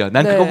어렵죠.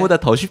 난 네. 그거보다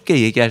더 쉽게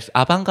얘기할 수.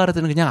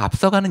 아방가르드는 그냥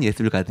앞서가는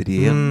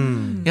예술가들이에요.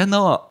 야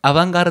너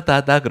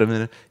아방가르드하다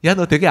그러면 야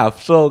너 되게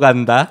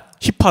앞서간다.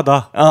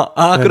 힙하다.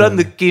 그런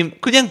네네. 느낌.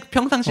 그냥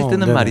평상시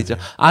쓰는 네네네. 말이죠.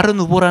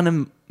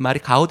 아르누보라는 말이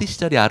가우디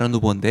시절이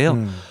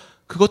아르누보인데요.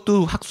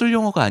 그것도 학술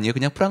용어가 아니에요.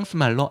 그냥 프랑스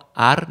말로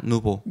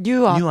아르누보.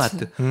 뉴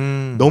아트.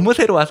 너무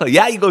새로 와서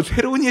야 이거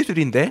새로운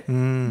예술인데.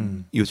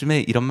 음.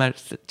 요즘에 이런 말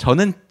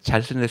저는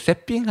잘 쓰는데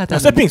세핑하다.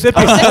 세핑.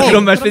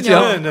 이런 말 그럼요. 쓰죠.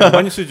 네, 네,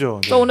 많이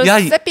쓰죠. 저 오늘 야,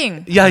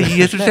 세핑. 야 이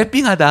예술 네.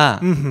 세핑하다.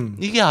 음흠.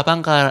 이게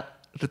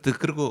아방가르드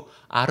그리고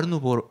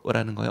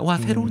아르누보라는 거예요. 와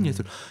새로운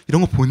예술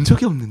이런 거 본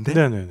적이 없는데.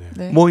 네네네.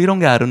 네. 뭐 이런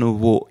게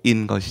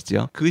아르누보인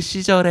것이죠. 그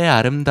시절의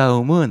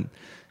아름다움은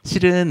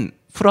실은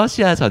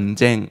프러시아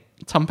전쟁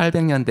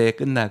 1800년대에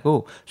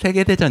끝나고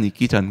세계대전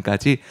있기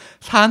전까지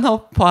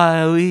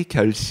산업화의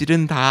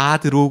결실은 다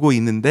들어오고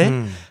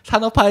있는데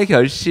산업화의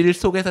결실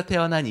속에서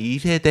태어난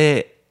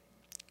 2세대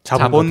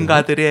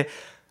자본가들의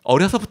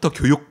어려서부터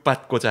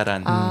교육받고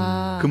자란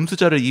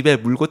금수저를 입에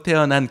물고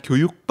태어난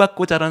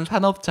교육받고 자란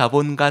산업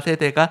자본가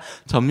세대가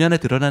전면에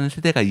드러나는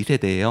세대가 이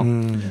세대예요.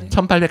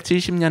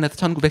 1870년에서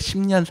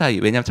 1910년 사이.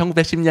 왜냐하면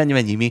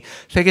 1910년이면 이미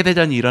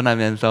세계대전이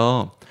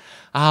일어나면서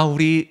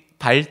우리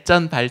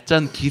발전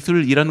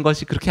기술 이런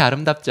것이 그렇게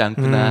아름답지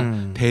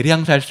않구나.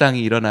 대량살상이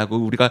일어나고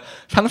우리가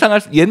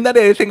상상할 수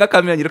옛날에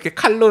생각하면 이렇게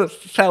칼로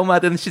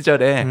싸움하던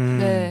시절에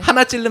네.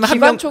 하나 찌르면 한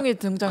명 기관총이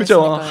그죠?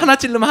 등장했으니까요. 하나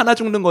찌르면 하나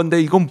죽는 건데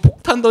이건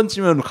폭탄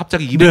던지면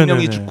갑자기 200명이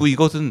네네네. 죽고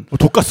이것은 뭐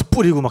독가스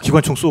뿌리고 막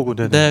기관총 쏘고.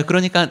 네네. 네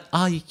그러니까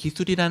이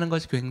기술이라는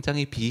것이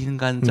굉장히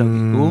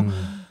비인간적이고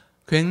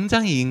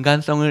굉장히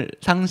인간성을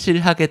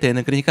상실하게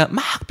되는 그러니까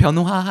막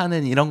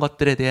변화하는 이런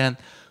것들에 대한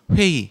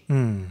회의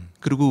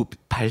그리고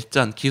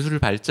발전, 기술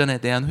발전에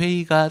대한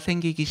회의가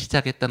생기기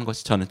시작했다는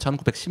것이 저는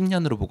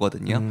 1910년으로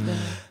보거든요. 네.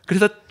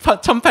 그래서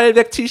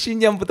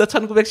 1870년부터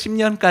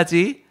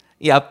 1910년까지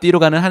이 앞뒤로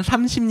가는 한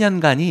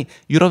 30년간이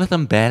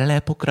유럽에서는 벨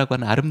에포크라고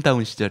하는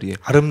아름다운 시절이에요.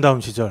 아름다운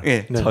시절.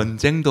 예, 네.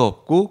 전쟁도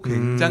없고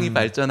굉장히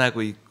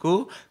발전하고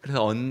있고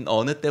그래서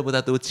어느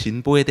때보다도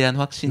진보에 대한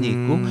확신이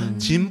있고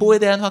진보에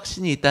대한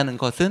확신이 있다는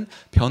것은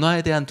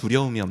변화에 대한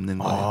두려움이 없는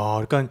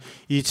거예요. 그러니까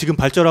이 지금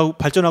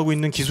발전하고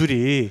있는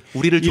기술이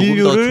우리를 조금 더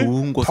인류를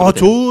좋은 곳으로 더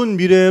좋은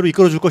미래로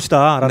이끌어줄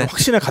것이다라는 네.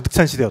 확신에 가득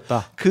찬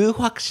시대였다. 그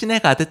확신에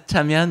가득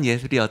차면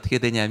예술이 어떻게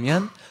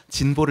되냐면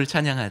진보를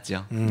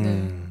찬양하죠.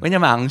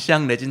 왜냐하면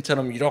앙시앙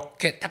레진처럼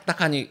이렇게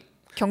딱딱하니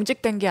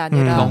경직된 게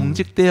아니라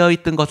경직되어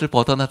있던 것을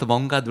벗어나서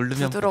뭔가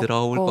누르면 부드럽고.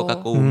 부드러울 것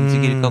같고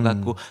움직일 것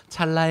같고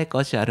찰나의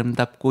것이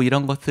아름답고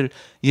이런 것을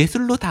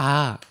예술로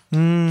다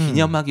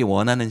기념하기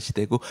원하는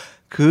시대고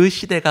그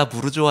시대가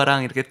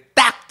부르주아랑 이렇게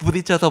딱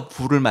부딪혀서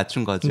불을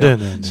맞춘 거죠.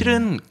 네네네.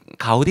 실은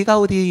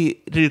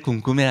가우디를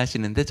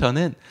궁금해하시는데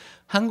저는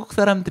한국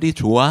사람들이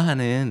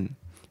좋아하는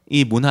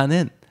이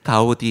문화는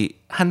가우디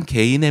한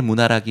개인의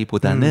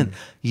문화라기보다는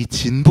이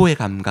진보의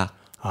감각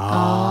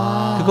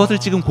그것을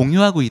지금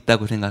공유하고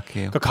있다고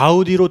생각해요. 그러니까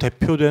가우디로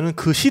대표되는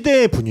그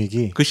시대의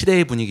분위기. 그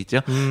시대의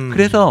분위기죠.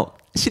 그래서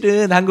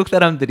실은 한국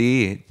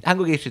사람들이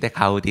한국에 있을 때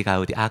가우디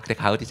그래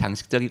가우디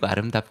장식적이고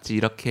아름답지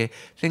이렇게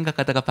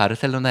생각하다가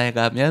바르셀로나에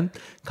가면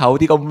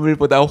가우디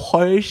건물보다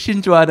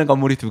훨씬 좋아하는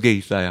건물이 2개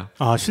있어요.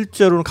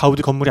 실제로는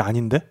가우디 건물이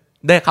아닌데?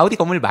 네, 가우디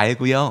건물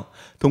말고요.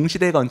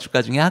 동시대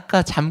건축가 중에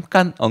아까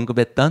잠깐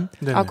언급했던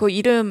네네. 그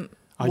이름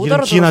못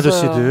이런 긴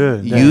알아들었어요.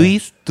 아저씨들. 네.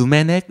 유이스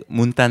두메넥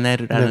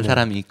문타네르라는 네네.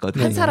 사람이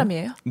있거든요. 한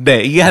사람이에요?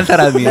 네, 이게 한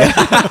사람이에요.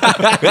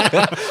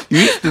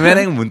 유이스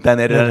두메넥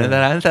문타네르라는 네네.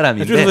 한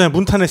사람인데. 줄여서 그냥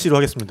문타네 씨로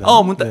하겠습니다.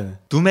 네.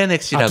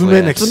 두메넥 씨라고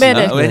두메넥 씨.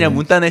 두메넥. 왜냐면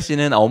문타네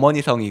씨는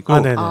어머니 성이고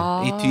네네.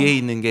 이 뒤에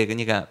있는 게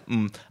그러니까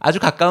아주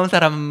가까운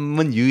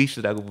사람은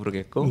유이스라고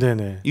부르겠고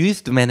네네.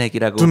 유이스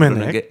두메넥이라고 두메넥.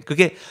 부르는 게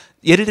그게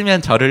예를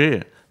들면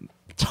저를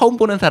처음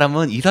보는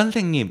사람은 이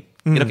선생님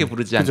이렇게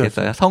부르지 그죠,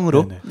 않겠어요? 그죠.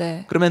 성으로. 네네.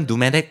 네. 그러면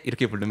누메넥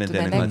이렇게 부르면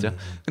되는 두메넥. 거죠.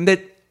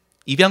 근데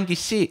이병기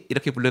씨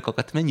이렇게 부를 것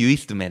같으면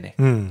유이스 두메넥.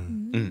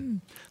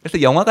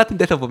 그래서 영화 같은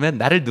데서 보면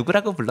나를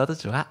누구라고 불러도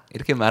좋아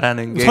이렇게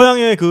말하는 게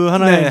서양의 그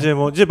하나의 네.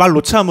 이제 말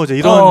놓자 이제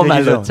이런 얘기죠.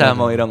 말로차 네네.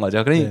 뭐 이런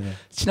거죠. 그러니 네네.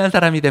 친한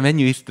사람이 되면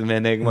유이스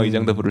두메넥 뭐 이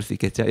정도 부를 수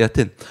있겠죠.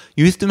 여튼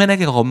유이스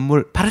두메넥의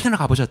건물 바르셀로나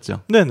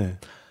가보셨죠? 네네.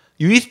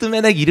 유이스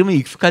두메넥 이름이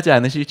익숙하지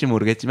않으실지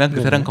모르겠지만 그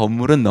네네. 사람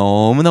건물은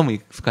너무너무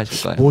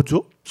익숙하실 거예요.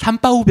 뭐죠?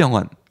 산파우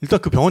병원. 일단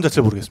그 병원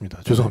자체를 모르겠습니다.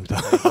 죄송합니다.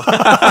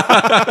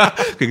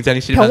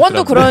 굉장히 실망스럽네요.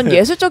 병원도 그런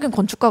예술적인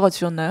건축가가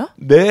지었나요?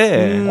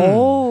 네.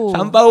 오.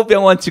 산파우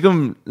병원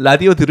지금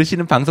라디오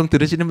들으시는 방송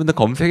들으시는 분들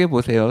검색해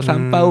보세요.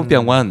 산파우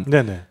병원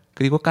네네.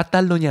 그리고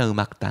카탈루냐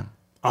음악당.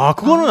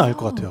 그거는 알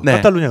것 같아요. 네.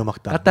 카탈루냐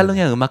음악당.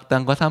 카탈루냐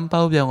음악당과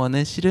산파우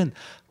병원은 실은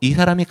이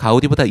사람이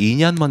가우디보다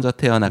 2년 먼저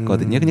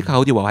태어났거든요. 그러니까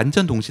가우디와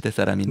완전 동시대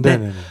사람인데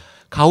네네네.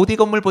 가우디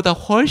건물보다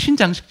훨씬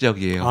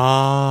장식적이에요.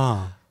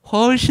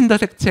 훨씬 더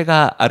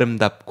색채가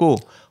아름답고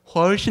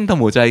훨씬 더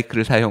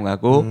모자이크를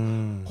사용하고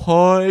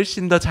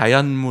훨씬 더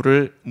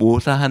자연물을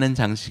모사하는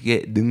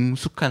장식에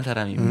능숙한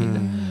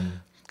사람입니다.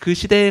 그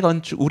시대의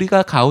건축,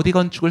 우리가 가우디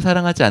건축을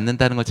사랑하지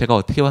않는다는 걸 제가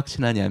어떻게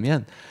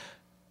확신하냐면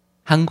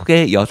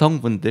한국의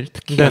여성분들,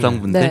 특히 네네.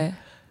 여성분들 네.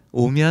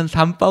 오면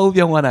산파우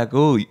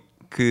병원하고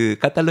그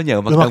카탈루냐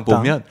음악당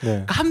보면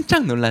네.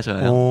 깜짝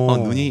놀라셔요.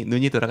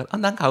 눈이 돌아가.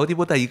 난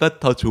가우디보다 이거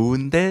더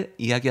좋은데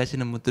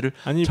이야기하시는 분들을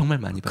아니, 정말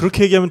많이 봐요.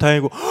 그렇게 얘기하면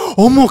다행이고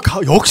어머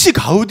역시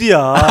가우디야.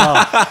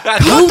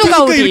 가우디니까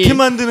가우디. 이렇게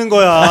만드는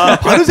거야.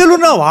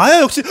 바르셀로나 와야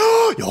역시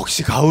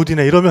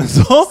가우디네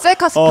이러면서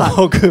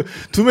셀카스판. 그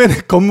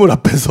두메넥 건물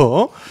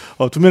앞에서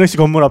두메넥시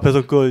건물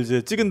앞에서 그걸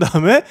이제 찍은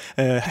다음에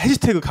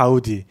해시태그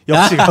가우디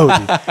역시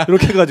가우디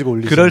이렇게 해가지고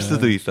올리시는. 그럴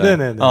수도 있어요.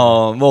 네네네.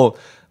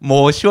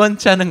 뭐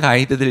시원치 않은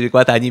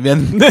가이드들과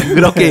다니면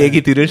그렇게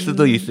얘기 들을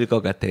수도 있을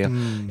것 같아요.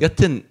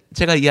 여튼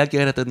제가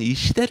이야기하던 이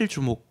시대를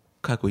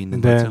주목하고 있는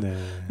거죠.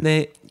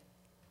 네,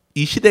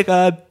 이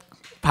시대가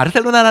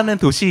바르셀로나라는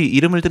도시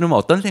이름을 들으면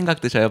어떤 생각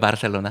드셔요?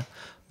 바르셀로나.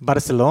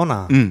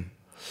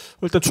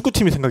 일단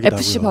축구팀이 생각이 나고요.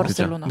 FC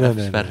바르셀로나.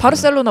 네네.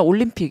 바르셀로나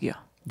올림픽이요.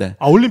 네.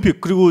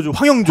 올림픽 그리고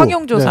황영조.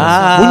 황영조 네.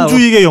 선수.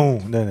 몬주익의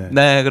영웅. 네네.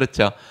 네,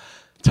 그렇죠.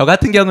 저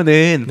같은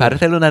경우는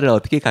바르셀로나를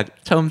어떻게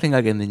처음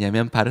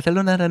생각했느냐면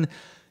바르셀로나라는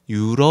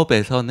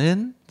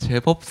유럽에서는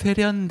제법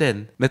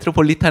세련된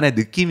메트로폴리탄의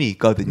느낌이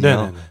있거든요.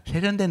 네네네.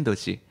 세련된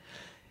도시.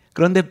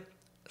 그런데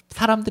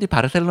사람들이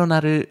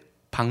바르셀로나를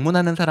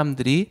방문하는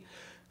사람들이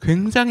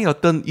굉장히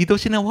어떤 이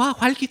도시는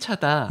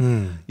활기차다,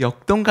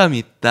 역동감이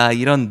있다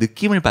이런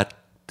느낌을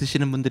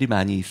받으시는 분들이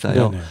많이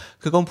있어요. 네네.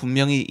 그건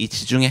분명히 이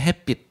지중해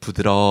햇빛,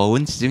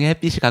 부드러운 지중해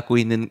햇빛이 갖고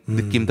있는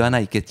느낌도 하나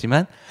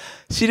있겠지만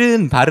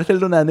실은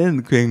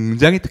바르셀로나는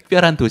굉장히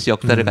특별한 도시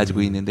역사를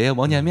가지고 있는데요.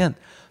 뭐냐면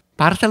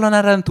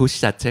바르셀로나라는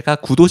도시 자체가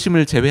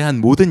구도심을 제외한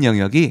모든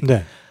영역이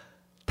네.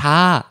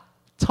 다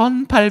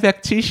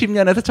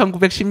 1870년에서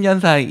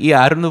 1910년 사이 이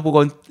아르누보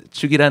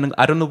건축이라는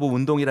아르누보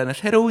운동이라는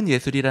새로운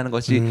예술이라는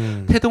것이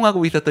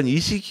태동하고 있었던 이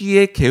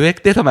시기에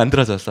계획돼서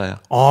만들어졌어요.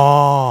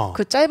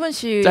 그 짧은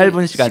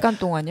시간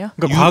동안요?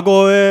 그러니까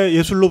과거의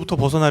예술로부터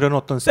벗어나려는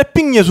어떤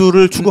세핑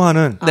예술을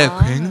추구하는 네,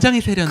 굉장히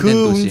세련된 그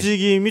도시.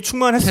 움직임이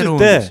충만했을 새로운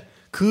때 도시.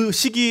 그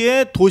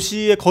시기에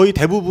도시의 거의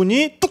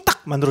대부분이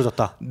뚝딱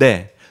만들어졌다.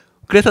 네.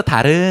 그래서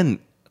다른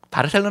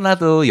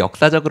바르셀로나도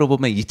역사적으로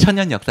보면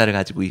 2000년 역사를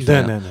가지고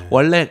있어요. 네네네.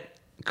 원래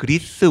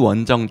그리스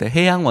원정대,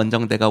 해양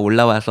원정대가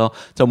올라와서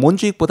저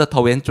몬주익보다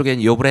더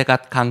왼쪽엔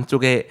요브레갓 강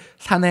쪽에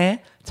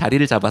산에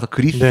자리를 잡아서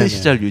그리스 네네.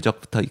 시절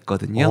유적부터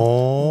있거든요.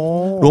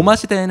 로마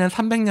시대에는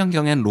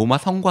 300년경엔 로마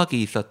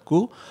성곽이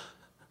있었고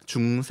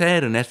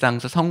중세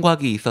르네상스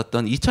성곽이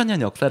있었던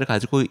 2000년 역사를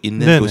가지고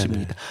있는 네네네.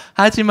 도시입니다.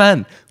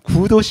 하지만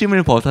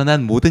구도심을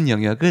벗어난 모든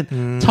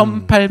영역은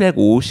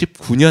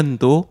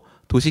 1859년도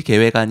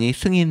도시계획안이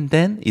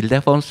승인된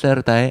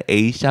일데폰세르다의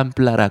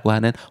에이샴플라라고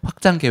하는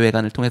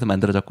확장계획안을 통해서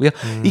만들어졌고요.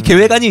 이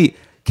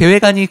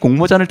계획안이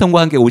공모전을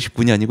통과한 게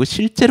 59년이고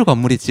실제로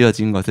건물이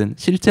지어진 것은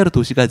실제로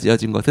도시가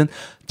지어진 것은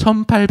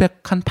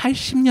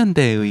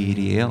 1880년대의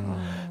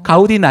일이에요.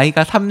 가우디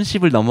나이가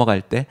 30을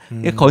넘어갈 때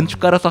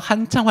건축가로서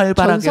한창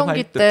활발하게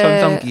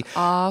전성기.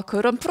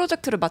 그런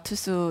프로젝트를 맡을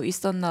수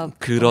있었나 보네요.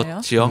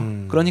 그렇죠.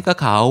 그러니까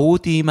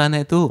가우디만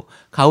해도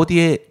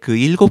가우디의 그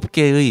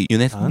 7개의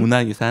유네스코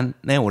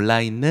문화유산에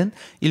올라 있는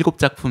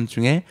 7작품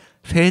중에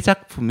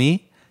 3작품이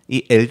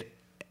이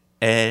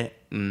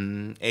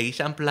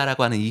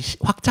에이샴플라라고 하는 이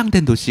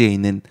확장된 도시에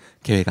있는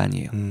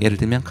계획안이에요. 예를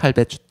들면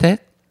칼베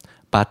주택,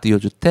 바티오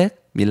주택,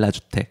 밀라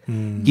주택.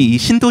 이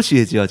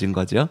신도시에 지어진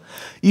거죠.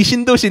 이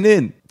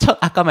신도시는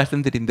아까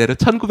말씀드린 대로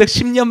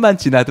 1910년만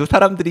지나도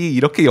사람들이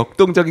이렇게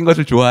역동적인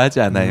것을 좋아하지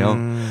않아요.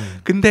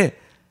 근데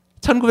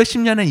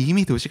 1910년에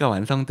이미 도시가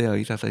완성되어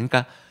있어서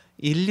그러니까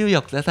인류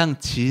역사상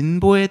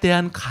진보에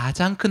대한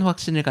가장 큰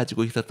확신을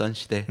가지고 있었던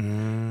시대.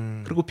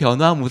 그리고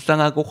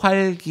변화무쌍하고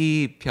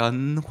활기,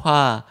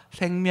 변화,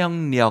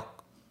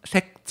 생명력,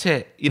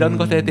 색채 이런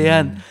것에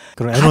대한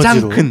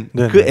가장 큰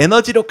그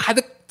에너지로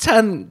가득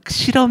찬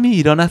실험이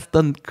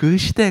일어났던 그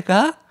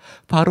시대가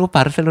바로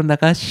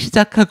바르셀로나가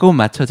시작하고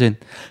맞춰진.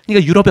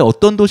 그러니까 유럽의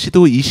어떤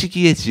도시도 이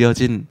시기에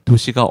지어진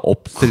도시가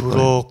없을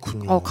거예요.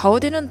 그렇군요.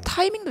 가우디는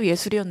타이밍도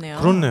예술이었네요.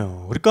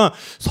 그렇네요. 그러니까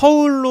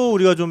서울로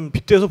우리가 좀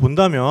빗대서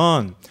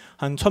본다면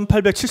한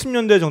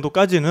 1870년대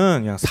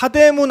정도까지는 그냥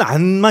사대문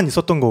안만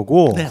있었던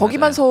거고 네,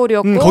 거기만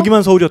서울이었고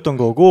거기만 서울이었던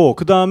거고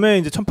그다음에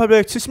이제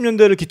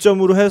 1870년대를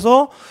기점으로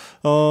해서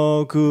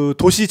그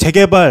도시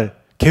재개발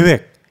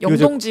계획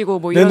영동지구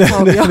뭐 이런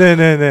사업이요.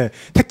 네네네.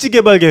 택지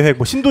개발 계획,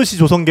 뭐 신도시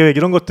조성 계획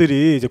이런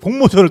것들이 이제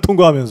공모전을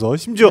통과하면서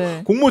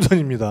심지어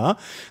공모전입니다.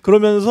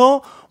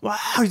 그러면서 와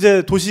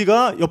이제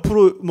도시가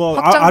옆으로 뭐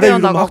아래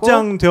위로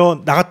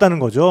확장되어 나갔다는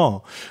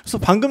거죠. 그래서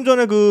방금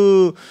전에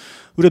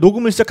우리가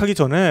녹음을 시작하기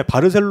전에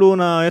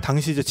바르셀로나의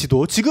당시 이제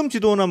지도, 지금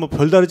지도나 뭐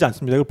별다르지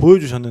않습니다. 이걸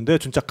보여주셨는데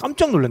진짜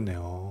깜짝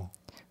놀랐네요.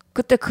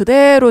 그때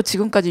그대로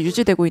지금까지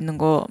유지되고 있는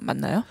거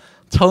맞나요?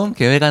 처음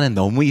계획안은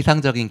너무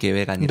이상적인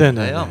계획안이라서요.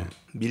 네네네.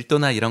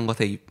 밀도나 이런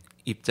것의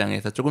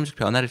입장에서 조금씩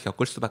변화를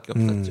겪을 수밖에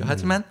없었죠.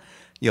 하지만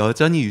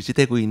여전히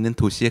유지되고 있는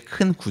도시의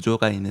큰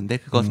구조가 있는데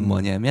그것은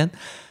뭐냐면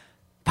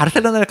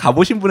바르셀로나를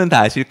가보신 분은 다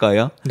아실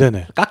거예요.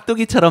 네네.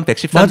 깍두기처럼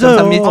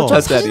 113.3m.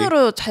 저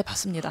사진으로 잘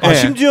봤습니다. 아,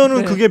 심지어는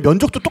네. 그게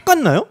면적도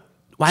똑같나요?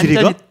 완전히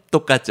길이가?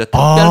 똑같죠.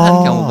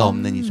 특별한 경우가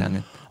없는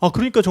이상은. 아,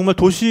 그러니까 정말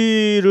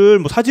도시를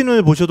뭐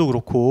사진을 보셔도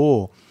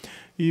그렇고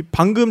이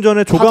방금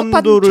전에 조감도를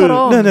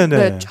바둑판처럼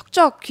네네네. 네,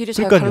 쫙쫙 길이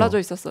잘 그러니까요. 갈라져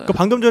있었어요. 그러니까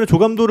방금 전에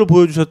조감도를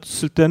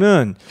보여주셨을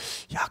때는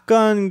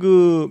약간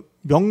그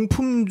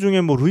명품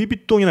중에 뭐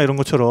루이비통이나 이런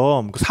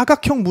것처럼 그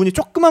사각형 무늬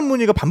조그만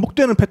무늬가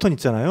반복되는 패턴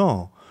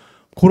있잖아요.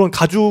 그런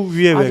가죽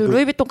위에 아주 왜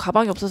루이비통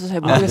가방이 없어서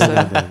잘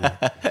모르겠어요.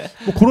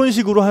 뭐 그런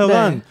식으로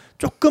하여간 네.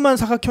 조그만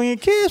사각형이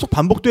계속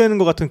반복되는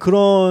것 같은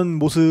그런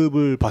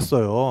모습을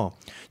봤어요.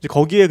 이제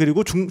거기에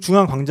그리고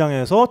중앙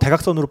광장에서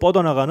대각선으로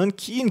뻗어나가는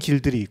긴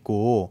길들이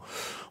있고,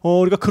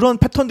 그러니까 그런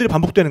패턴들이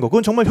반복되는 거.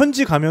 그건 정말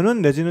현지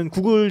가면은 내지는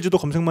구글 지도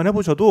검색만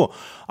해보셔도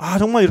아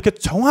정말 이렇게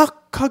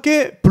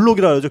정확하게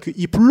블록이라 그러죠.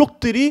 이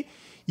블록들이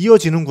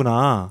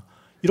이어지는구나.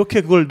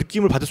 이렇게 그걸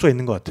느낌을 받을 수가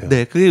있는 것 같아요.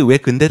 네, 그게 왜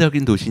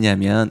근대적인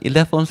도시냐면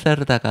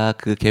일레폰세르다가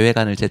그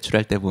계획안을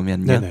제출할 때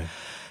보면요,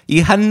 이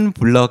한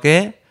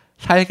블럭에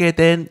살게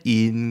된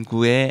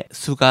인구의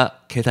수가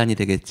계산이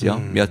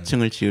되겠죠. 몇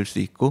층을 지을 수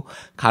있고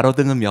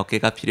가로등은 몇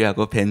개가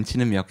필요하고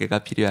벤치는 몇 개가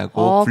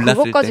필요하고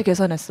불났을 그것까지 때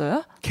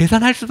계산했어요?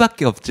 계산할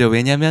수밖에 없죠.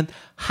 왜냐하면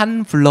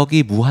한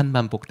블럭이 무한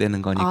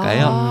반복되는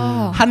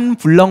거니까요. 한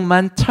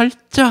블럭만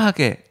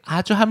철저하게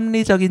아주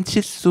합리적인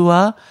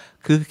치수와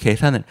그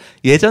계산을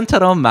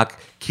예전처럼 막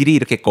길이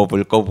이렇게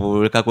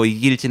꼬불꼬불 가고 이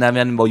길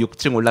지나면 뭐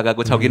 6층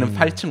올라가고 저기는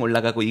 8층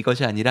올라가고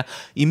이것이 아니라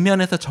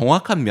인면에서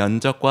정확한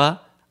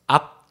면적과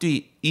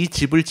앞뒤 이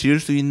집을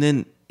지을 수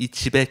있는 이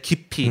집의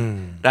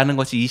깊이라는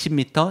것이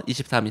 20m,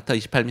 24m,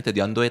 28m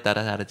연도에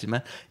따라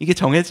다르지만 이게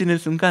정해지는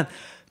순간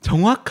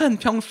정확한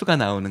평수가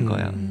나오는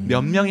거예요.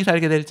 몇 명이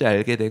살게 될지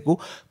알게 되고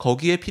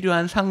거기에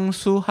필요한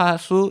상수,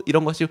 하수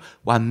이런 것이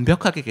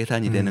완벽하게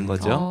계산이 되는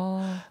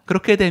거죠.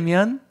 그렇게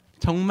되면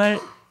정말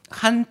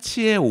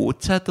한치의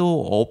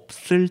오차도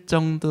없을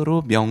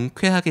정도로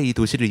명쾌하게 이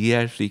도시를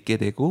이해할 수 있게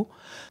되고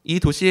이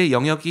도시의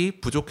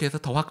영역이 부족해서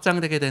더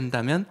확장되게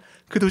된다면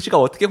그 도시가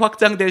어떻게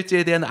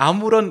확장될지에 대한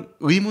아무런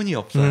의문이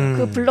없어요.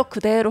 그 블럭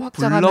그대로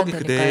확장하면 블럭이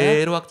되니까요.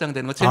 그대로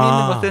확장되는 거.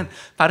 재미있는 것은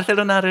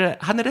바르셀로나를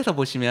하늘에서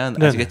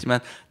보시면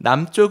아시겠지만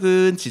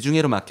남쪽은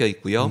지중해로 막혀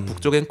있고요.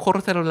 북쪽엔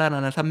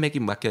코르테롤라라는 산맥이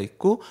막혀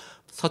있고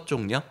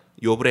서쪽요.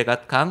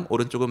 요브레갓 강,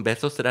 오른쪽은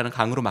메소스라는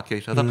강으로 막혀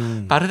있어서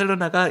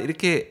바르셀로나가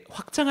이렇게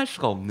확장할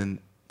수가 없는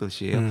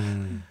도시예요.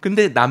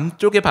 근데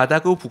남쪽의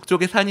바다고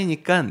북쪽의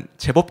산이니까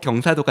제법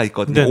경사도가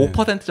있거든요. 네네.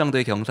 5%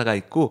 정도의 경사가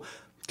있고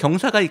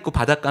경사가 있고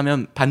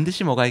바닷가면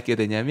반드시 뭐가 있게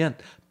되냐면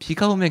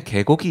비가 오면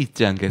계곡이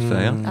있지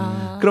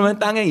않겠어요? 그러면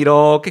땅에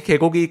이렇게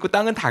계곡이 있고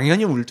땅은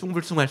당연히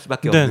울퉁불퉁할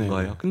수밖에 없는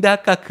거예요. 근데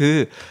아까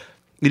그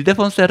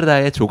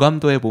일데폰세르다의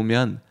조감도에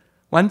보면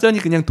완전히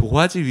그냥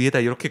도화지 위에다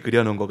이렇게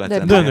그려놓은 것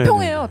같잖아요. 네네.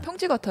 평평해요.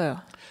 평지 같아요.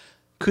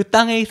 그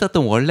땅에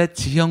있었던 원래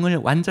지형을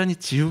완전히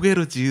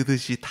지우개로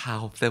지우듯이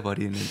다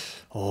없애버리는.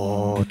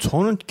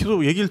 저는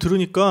계속 얘기를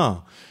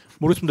들으니까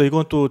모르겠습니다.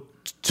 이건 또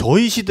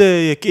저희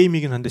시대의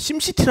게임이긴 한데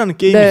심시티라는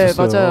게임이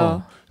있었어요. 네,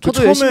 맞아요. 그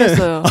저도 열심히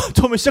했어요.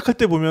 처음에 시작할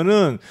때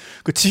보면은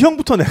그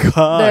지형부터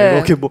내가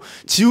이렇게 뭐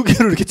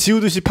지우개로 이렇게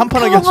지우듯이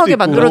판판하게 할 수도 있고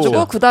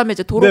만들어주고 그 다음에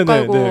이제 도로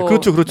깔고.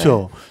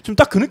 그렇죠. 좀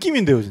딱 그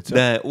느낌인데요, 진짜.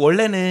 네,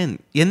 원래는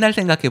옛날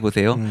생각해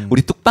보세요.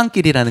 우리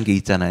뚝방길이라는 게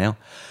있잖아요.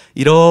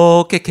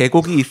 이렇게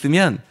계곡이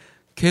있으면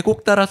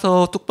계곡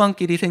따라서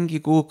뚝방길이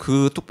생기고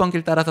그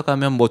뚝방길 따라서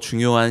가면 뭐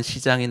중요한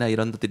시장이나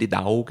이런 것들이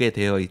나오게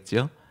되어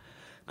있죠.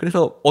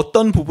 그래서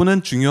어떤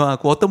부분은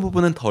중요하고 어떤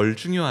부분은 덜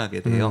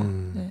중요하게 돼요.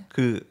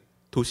 그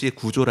도시의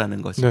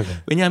구조라는 것이. 네네.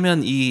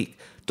 왜냐하면 이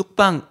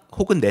뚝방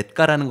혹은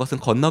냇가라는 것은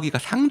건너기가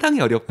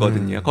상당히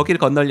어렵거든요. 거기를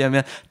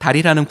건너려면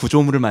다리라는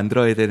구조물을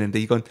만들어야 되는데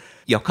이건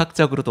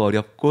역학적으로도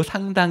어렵고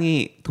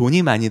상당히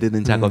돈이 많이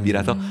드는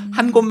작업이라서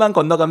한 곳만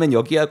건너가면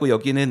여기하고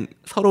여기는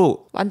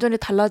서로 완전히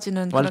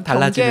달라지는 그런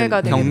달라지는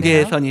경계가 되겠네요.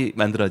 경계선이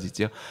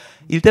만들어지죠.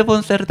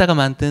 일데폰세르다가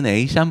만든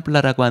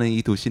에이샴플라라고 하는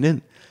이 도시는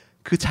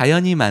그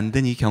자연이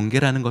만든 이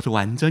경계라는 것을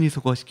완전히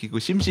소거시키고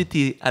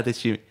심시티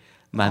하듯이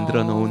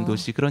만들어 놓은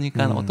도시.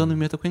 그러니까 어떤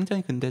의미에서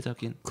굉장히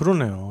근대적인.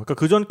 그러네요. 그러니까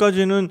그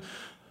전까지는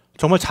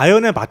정말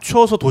자연에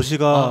맞춰서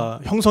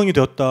도시가 형성이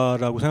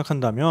되었다라고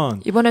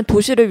생각한다면 이번엔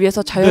도시를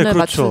위해서 자연을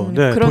맞춘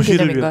그런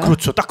도시를 개념인가요?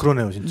 그렇죠. 딱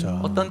그러네요, 진짜.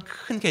 어떤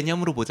큰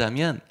개념으로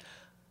보자면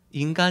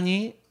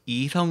인간이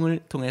이성을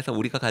통해서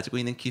우리가 가지고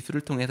있는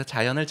기술을 통해서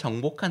자연을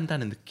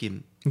정복한다는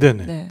느낌도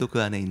네네.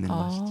 그 안에 있는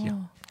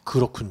것이죠.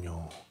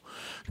 그렇군요.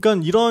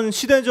 그러니까 이런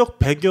시대적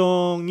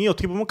배경이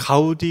어떻게 보면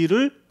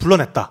가우디를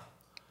불러냈다.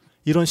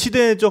 이런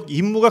시대적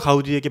임무가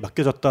가우디에게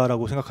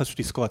맡겨졌다라고 생각할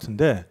수도 있을 것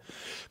같은데,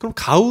 그럼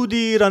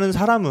가우디라는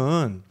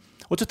사람은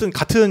어쨌든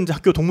같은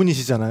학교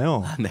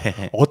동문이시잖아요.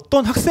 네.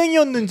 어떤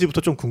학생이었는지부터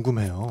좀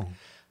궁금해요.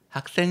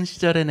 학생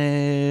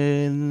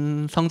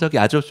시절에는 성적이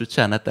아주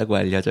좋지 않았다고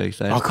알려져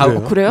있어요. 아,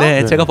 그래요? 그래요?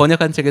 네, 네. 제가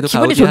번역한 책에도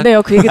기분이 가우디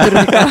좋네요. 그 얘기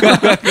들으니까.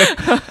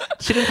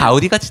 실은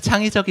가우디 같이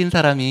창의적인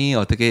사람이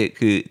어떻게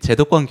그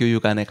제도권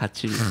교육 안에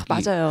같이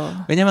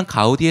맞아요. 왜냐면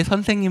가우디의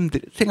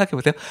선생님들 생각해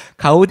보세요.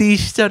 가우디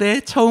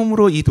시절에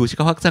처음으로 이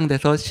도시가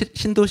확장돼서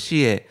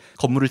신도시에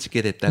건물을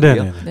짓게 됐다고요.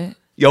 네네네. 네.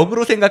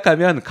 역으로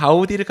생각하면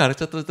가우디를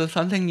가르쳤던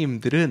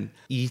선생님들은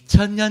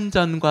 2000년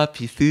전과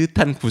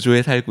비슷한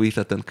구조에 살고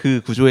있었던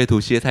그 구조의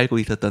도시에 살고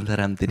있었던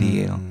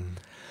사람들이에요.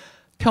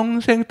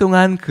 평생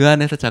동안 그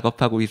안에서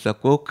작업하고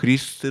있었고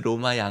그리스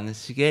로마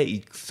양식에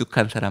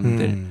익숙한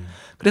사람들.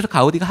 그래서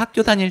가우디가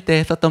학교 다닐 때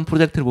했었던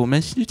프로젝트를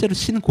보면 실제로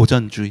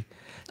신고전주의.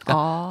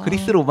 그러니까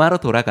그리스 로마로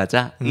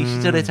돌아가자. 이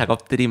시절의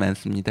작업들이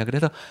많습니다.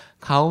 그래서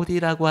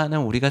가우디라고 하는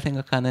우리가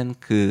생각하는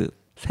그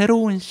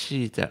새로운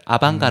시절,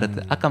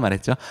 아방가르드, 아까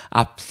말했죠.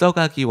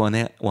 앞서가기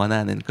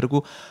원하는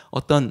그리고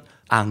어떤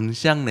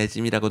앙시앙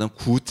레짐이라고는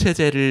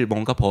구체제를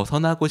뭔가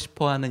벗어나고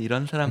싶어하는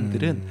이런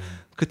사람들은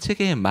그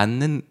체계에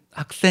맞는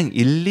학생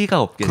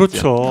일리가 없겠죠.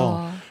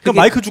 그렇죠.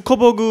 그러니까 마이크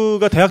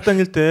주커버그가 대학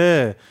다닐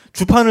때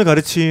주판을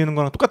가르치는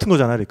거랑 똑같은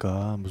거잖아요.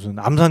 그러니까 무슨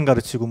암산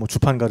가르치고 뭐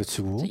주판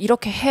가르치고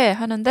이렇게 해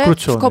하는데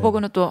그렇죠,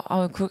 주커버그는 또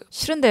그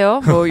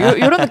싫은데요. 뭐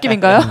이런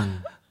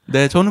느낌인가요?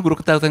 네, 저는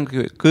그렇다고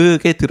생각해요.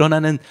 그게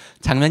드러나는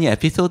장면이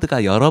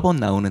에피소드가 여러 번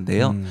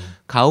나오는데요.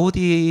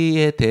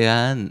 가우디에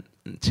대한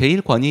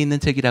제일 권위 있는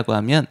책이라고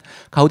하면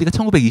가우디가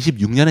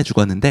 1926년에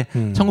죽었는데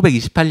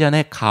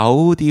 1928년에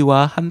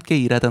가우디와 함께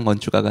일하던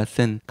건축가가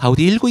쓴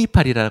가우디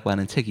 1928이라고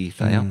하는 책이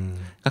있어요.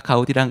 그러니까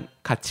가우디랑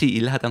같이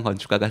일하던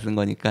건축가가 쓴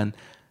거니까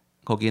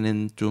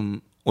거기는 좀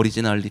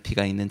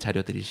오리지널리티가 있는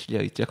자료들이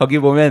실려 있죠. 거기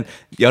보면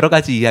여러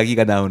가지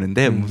이야기가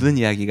나오는데 무슨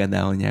이야기가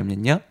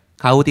나오냐면요.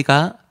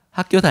 가우디가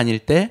학교 다닐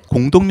때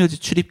공동묘지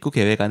출입구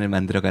계획안을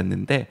만들어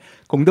갔는데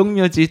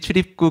공동묘지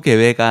출입구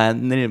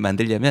계획안을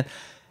만들려면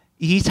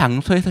이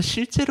장소에서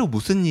실제로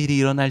무슨 일이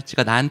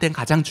일어날지가 나한테는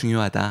가장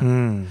중요하다.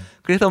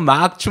 그래서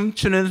막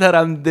춤추는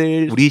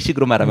사람들,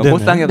 우리식으로 말하면 네네.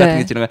 꽃상여 같은 네.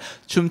 게 지나가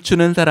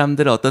춤추는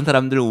사람들, 어떤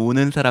사람들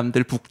우는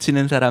사람들,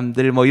 북치는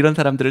사람들 뭐 이런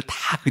사람들을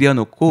다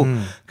그려놓고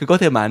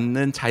그것에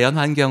맞는 자연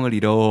환경을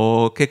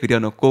이렇게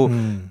그려놓고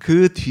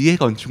그 뒤에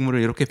건축물을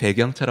이렇게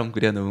배경처럼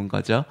그려놓은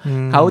거죠.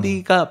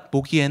 가우디가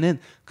보기에는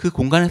그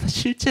공간에서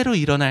실제로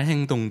일어날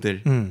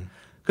행동들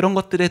그런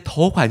것들에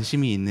더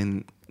관심이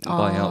있는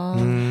거예요.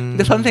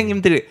 근데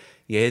선생님들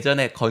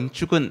예전에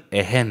건축은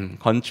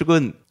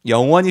건축은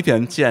영원히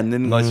변치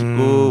않는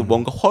것이고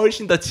뭔가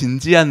훨씬 더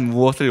진지한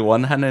무엇을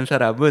원하는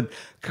사람은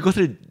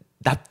그것을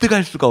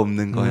납득할 수가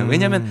없는 거예요.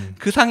 왜냐하면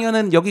그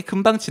상현은 여기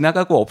금방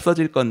지나가고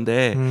없어질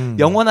건데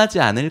영원하지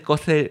않을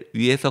것을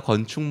위해서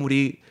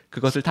건축물이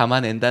그것을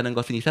담아낸다는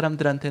것은 이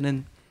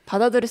사람들한테는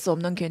받아들일 수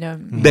없는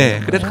개념. 네.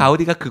 그래서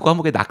가우디가 그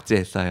과목에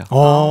낙제했어요.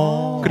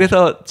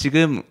 그래서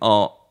지금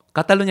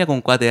카탈루냐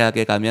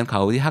공과대학에 가면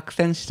가우디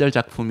학생 시절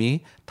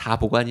작품이 다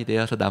보관이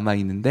되어서 남아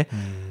있는데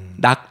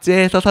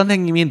낙제해서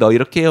선생님이 너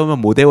이렇게 해오면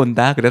못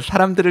외운다. 그래서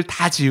사람들을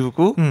다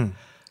지우고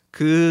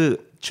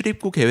그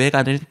출입구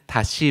계획안을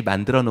다시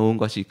만들어 놓은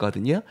것이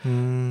있거든요.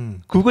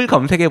 구글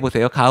검색해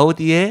보세요.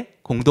 가우디의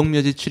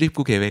공동묘지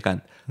출입구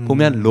계획안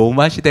보면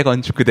로마 시대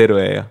건축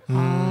그대로예요.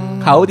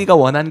 가우디가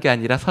원한 게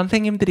아니라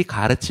선생님들이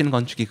가르친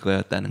건축이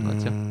그거였다는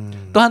거죠.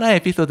 또 하나의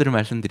에피소드를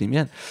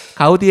말씀드리면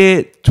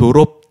가우디의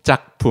졸업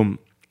작품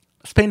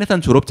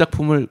스페인에서는 졸업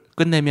작품을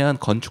끝내면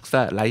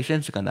건축사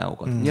라이센스가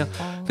나오거든요.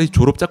 그래서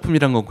졸업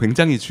작품이란 건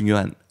굉장히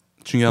중요한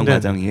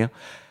과정이에요.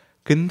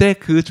 근데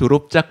그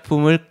졸업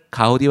작품을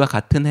가우디와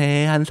같은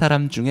해에 한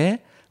사람 중에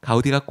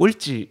가우디가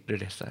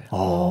꼴찌를 했어요.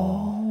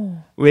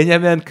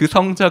 왜냐하면 그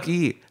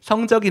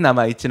성적이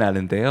남아 있진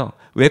않은데요.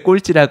 왜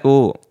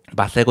꼴찌라고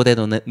마세고 데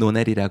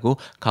노넬이라고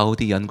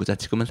가우디 연구자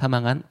지금은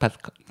사망한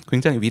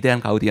굉장히 위대한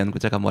가우디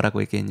연구자가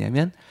뭐라고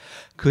얘기했냐면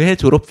그해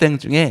졸업생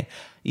중에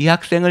이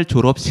학생을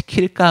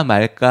졸업시킬까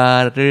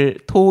말까를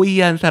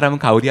토의한 사람은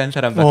가우디 한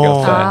사람밖에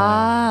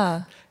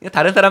없어요.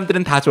 다른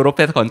사람들은 다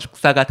졸업해서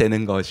건축사가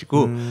되는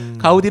것이고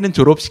가우디는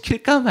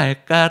졸업시킬까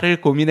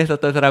말까를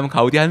고민했었던 사람은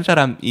가우디 한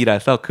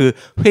사람이라서 그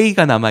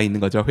회의가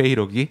남아있는 거죠.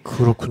 회의록이.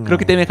 그렇군요.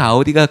 그렇기 때문에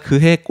가우디가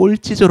그해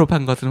꼴찌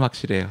졸업한 것은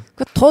확실해요.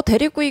 더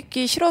데리고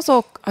있기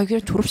싫어서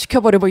그냥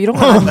졸업시켜버려 뭐 이런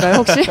건 아닌가요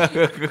혹시?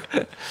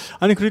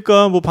 아니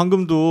그러니까 뭐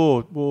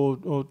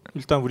방금도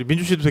일단 우리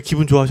민주 씨도 되게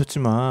기분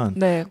좋아하셨지만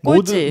네,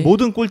 꼴찌.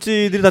 모든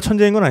꼴찌들이 다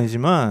천재인 건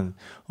아니지만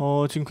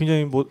지금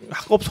굉장히 뭐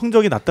학업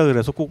성적이 낮다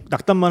그래서 꼭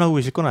낙담만 하고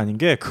계실 건 아닌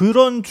게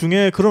그런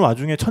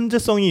와중에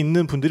천재성이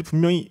있는 분들이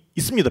분명히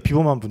있습니다.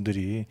 비범한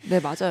분들이. 네,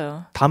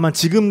 맞아요. 다만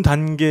지금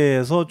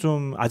단계에서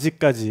좀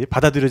아직까지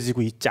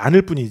받아들여지고 있지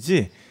않을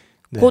뿐이지.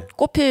 네. 곧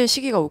꽃필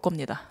시기가 올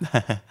겁니다.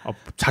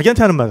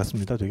 자기한테 하는 말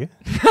같습니다, 되게.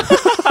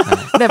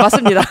 네,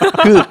 맞습니다.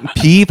 그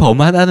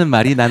비범하다는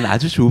말이 난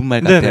아주 좋은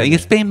말 같아요. 네네. 이게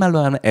스페인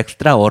말로 하는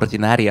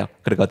extraordinario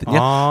그러거든요.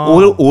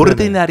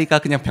 오르디나리가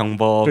그냥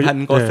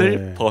병범한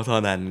것을 네.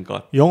 벗어난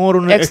것.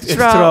 영어로는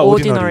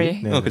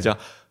extraordinary. 네. 그죠.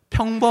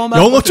 평범한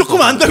영어 것을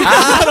조금 안다고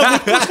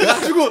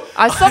가지고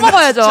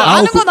써먹어야죠.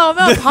 아는 거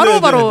나오면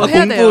바로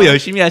해야 돼요. 공부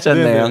열심히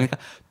하셨네요. 네네. 그러니까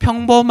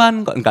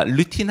평범한 것, 그러니까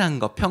루틴한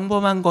것,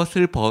 평범한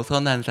것을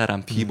벗어난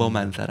사람,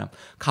 비범한 사람.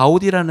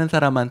 가우디라는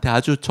사람한테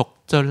아주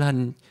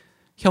적절한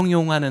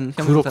형용하는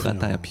형용사 그렇군요.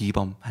 같아요.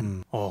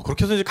 비범한.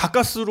 그렇게 해서 이제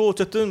가까스로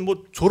어쨌든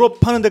뭐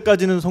졸업하는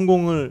데까지는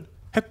성공을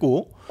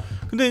했고,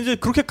 근데 이제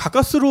그렇게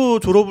가까스로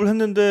졸업을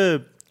했는데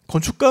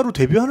건축가로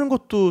데뷔하는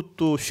것도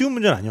또 쉬운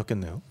문제는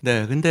아니었겠네요.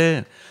 네,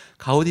 근데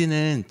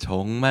가우디는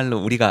정말로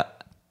우리가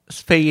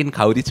스페인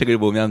가우디 책을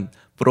보면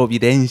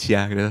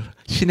프로비덴시아, 그래서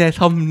신의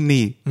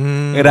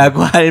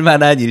섭리라고 할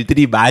만한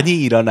일들이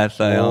많이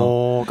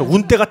일어났어요. 그러니까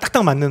운때가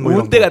딱딱 맞는 뭐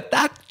운때가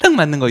딱딱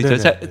맞는 거 있죠.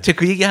 자, 제가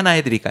그 얘기 하나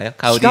해드릴까요?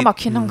 가우디 기가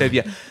막히는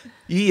데뷔.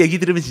 이 얘기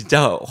들으면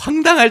진짜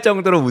황당할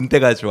정도로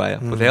운때가 좋아요.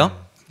 보세요.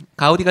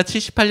 가우디가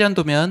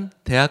 78년도면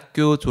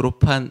대학교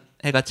졸업한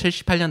해가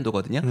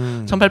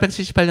 78년도거든요.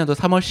 1878년도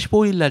 3월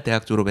 15일 날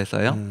대학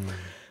졸업했어요.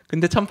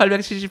 근데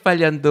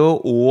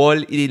 1878년도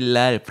 5월 1일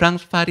날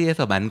프랑스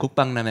파리에서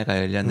만국박람회가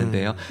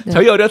열렸는데요. 네.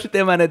 저희 어렸을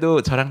때만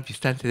해도 저랑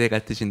비슷한 세대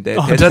같으신데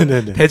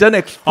네네네. 대전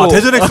엑스포.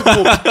 대전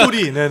엑스포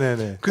꿈돌이.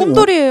 네네네.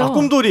 꿈돌이에요.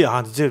 꿈돌이.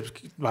 이제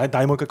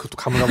나이 먹으니까 그것도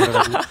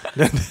가물가물해가지고.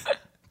 네네.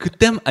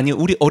 그때 아니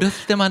우리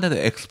어렸을 때만 해도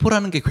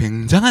엑스포라는 게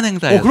굉장한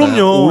행사였어요.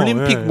 그럼요.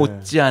 올림픽 네.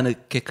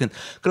 못지않게 큰.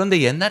 그런데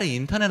옛날에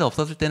인터넷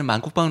없었을 때는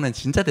만국박람회는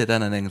진짜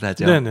대단한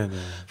행사죠. 네네네.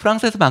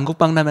 프랑스에서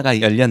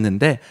만국박람회가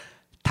열렸는데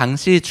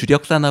당시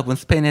주력 산업은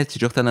스페인의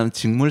주력 산업은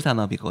직물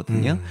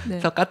산업이거든요. 네.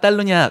 그래서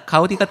카탈루냐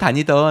가우디가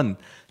다니던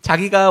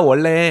자기가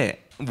원래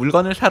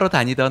물건을 사러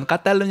다니던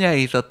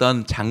카탈루냐에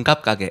있었던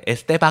장갑 가게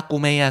에스테바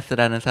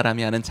꾸메이아스라는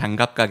사람이 하는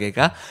장갑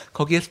가게가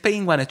거기에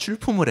스페인관에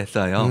출품을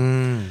했어요.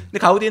 근데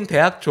가우디는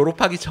대학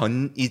졸업하기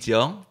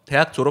전이죠.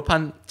 대학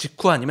졸업한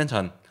직후 아니면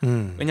전.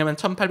 왜냐하면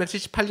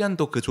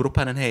 1878년도 그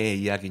졸업하는 해의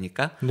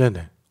이야기니까.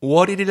 네네.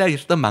 5월 1일 날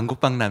있었던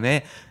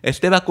만국박람회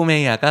에스테바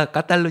꾸메이아가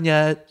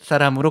카탈루냐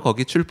사람으로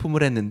거기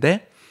출품을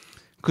했는데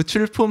그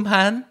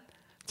출품한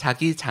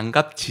자기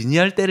장갑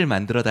진열대를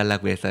만들어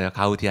달라고 했어요.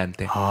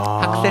 가우디한테.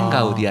 학생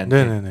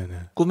가우디한테. 네네네.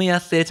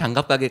 꾸메야스의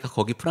장갑 가게가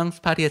거기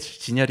프랑스 파리에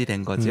진열이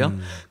된 거죠.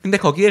 근데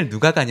거기에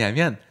누가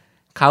가냐면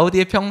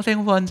가우디의 평생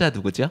후원자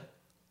누구죠?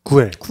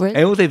 구엘.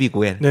 에우세비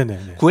구엘.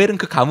 네네네. 구엘은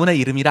그 가문의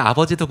이름이라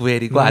아버지도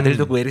구엘이고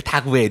아들도 구엘이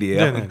다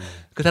구엘이에요. 네네네.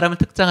 그 사람을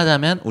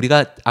특정하자면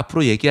우리가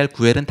앞으로 얘기할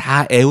구엘은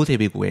다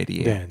에우세비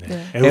구엘이에요. 네네.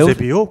 네.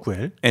 에우세비오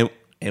구엘.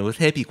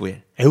 에우세비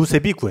구엘.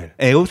 에우세비 구엘.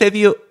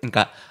 에우세비오,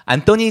 그러니까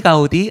안토니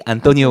가우디,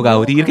 안토니오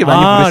가우디 이렇게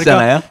많이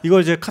부르시잖아요. 그러니까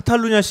이걸 이제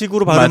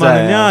카탈루냐식으로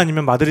발음하느냐 맞아요.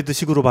 아니면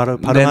마드리드식으로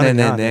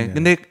발음하느냐. 네네네.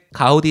 근데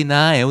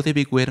가우디나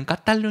에우세비 구엘은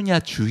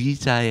카탈루냐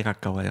주의자에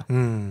가까워요.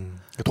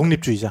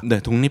 독립주의자. 네,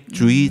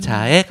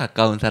 독립주의자에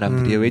가까운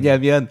사람들이에요.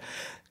 왜냐하면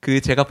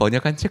그 제가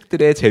번역한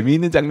책들에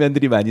재미있는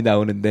장면들이 많이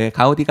나오는데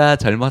가우디가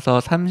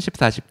젊어서 30,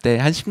 40대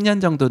한 10년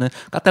정도는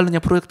카탈루냐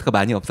프로젝트가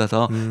많이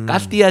없어서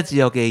카스티아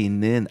지역에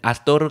있는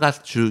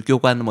아스토르가스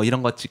주교관 뭐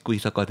이런 거 짓고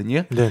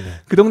있었거든요. 네네.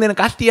 그 동네는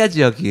카스티아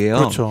지역이에요.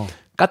 그렇죠.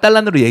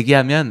 카탈란으로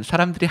얘기하면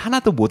사람들이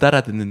하나도 못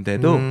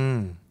알아듣는데도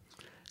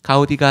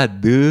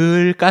가우디가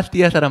늘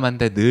카스티아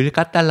사람한테 늘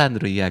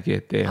카탈란으로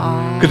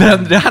이야기했대요. 그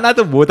사람들이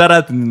하나도 못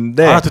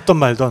알아듣는데 알아듣던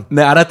말던.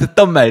 네,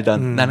 알아듣던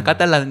말던 나는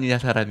카탈라니아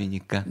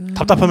사람이니까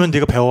답답하면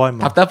네가 배워와 임마.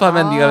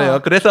 답답하면 네가 배워.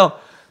 그래서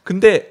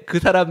근데 그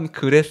사람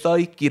글에 써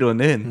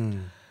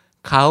있기로는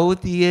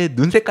가우디의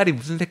눈 색깔이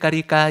무슨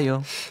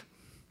색깔일까요?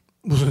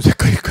 무슨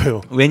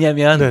색깔일까요?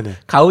 왜냐면 네네.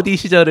 가우디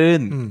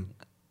시절은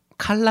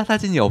칼라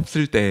사진이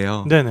없을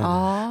때예요. 네네.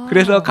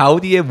 그래서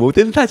가우디의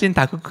모든 사진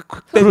다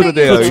흑백으로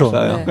되어 그렇죠.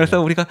 있어요. 네.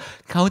 그래서 우리가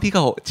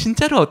가우디가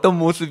진짜로 어떤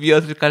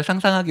모습이었을까를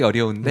상상하기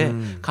어려운데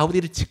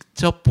가우디를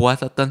직접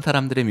보았었던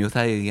사람들의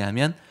묘사에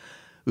의하면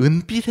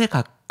은빛에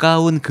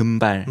가까운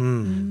금발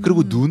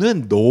그리고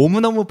눈은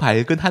너무너무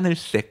밝은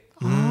하늘색.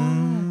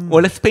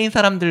 원래 스페인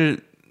사람들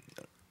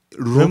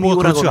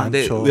루비오라고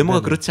하는데 외모가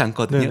네네. 그렇지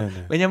않거든요.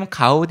 네네네. 왜냐하면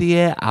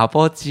가우디의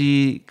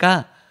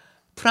아버지가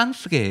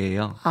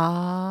프랑스계예요.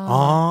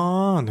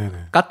 네네.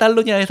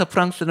 카탈루냐에서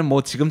프랑스는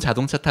뭐 지금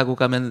자동차 타고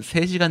가면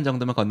 3시간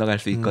정도면 건너갈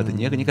수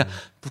있거든요. 그러니까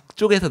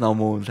북쪽에서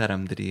넘어온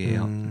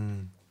사람들이에요.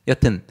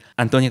 여튼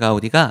안토니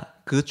가우디가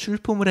그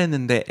출품을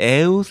했는데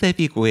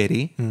에우세비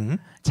구엘이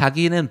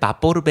자기는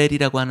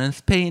마포르벨이라고 하는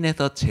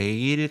스페인에서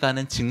제일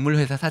가는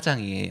직물회사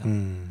사장이에요.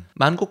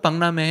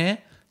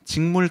 만국박람회에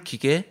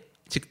직물기계,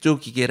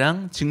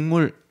 직조기계랑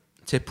직물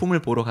제품을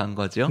보러 간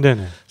거죠.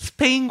 네네.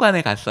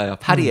 스페인관에 갔어요.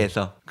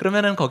 파리에서.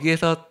 그러면은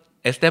거기에서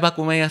에스테바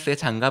꾸메야스의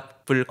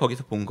장갑을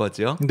거기서 본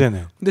거죠.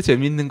 네네. 근데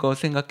재밌는 거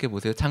생각해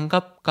보세요.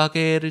 장갑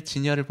가게를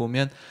진열을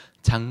보면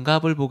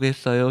장갑을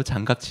보겠어요?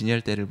 장갑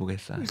진열대를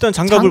보겠어요? 일단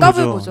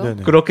장갑을 보죠.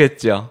 네네.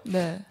 그렇겠죠.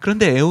 네.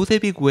 그런데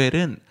에우세비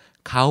구엘은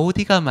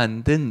가우디가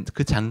만든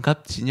그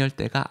장갑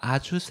진열대가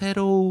아주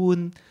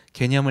새로운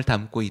개념을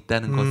담고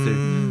있다는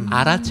것을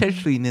알아챌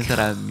수 있는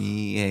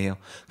사람이에요.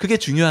 그게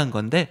중요한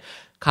건데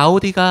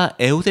가우디가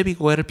에우세비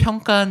구엘을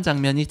평가한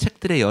장면이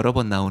책들에 여러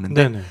번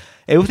나오는데 네네.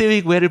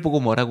 에우세비 구엘을 보고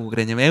뭐라고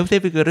그랬냐면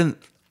에우세비 구엘은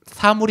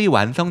사물이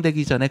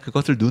완성되기 전에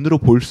그것을 눈으로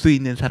볼 수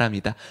있는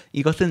사람이다.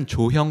 이것은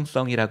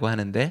조형성이라고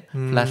하는데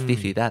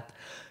플라스티시다.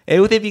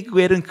 에우세비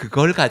구엘은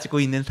그걸 가지고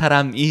있는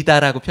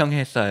사람이다라고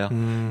평했어요.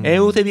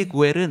 에우세비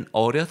구엘은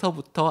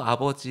어려서부터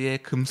아버지의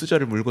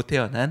금수저를 물고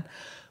태어난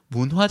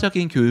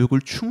문화적인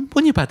교육을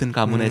충분히 받은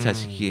가문의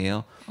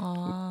자식이에요.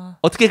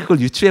 어떻게 그걸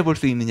유추해 볼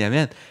수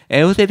있느냐면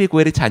에우세비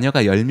구엘의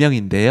자녀가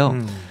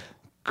 10명인데요.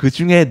 그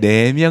중에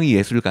 4명이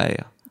예술가예요.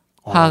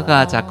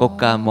 화가,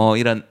 작곡가 뭐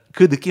이런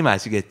그 느낌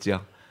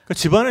아시겠죠? 그러니까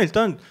집안에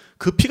일단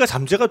그 피가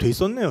잠재가 돼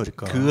있었네요.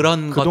 그러니까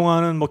그런 것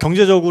그동안은 뭐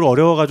경제적으로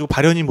어려워가지고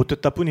발현이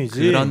못됐다 뿐이지.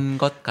 그런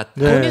것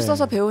같아요. 네. 돈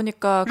있어서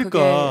배우니까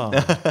그러니까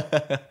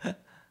그게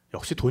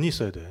역시 돈이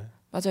있어야 돼.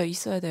 맞아요.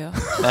 있어야 돼요.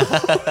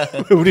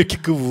 왜 우리 이렇게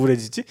그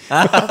우울해지지?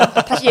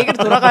 다시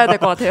얘기로 돌아가야 될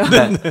것 같아요.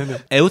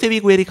 에우세비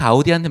구엘이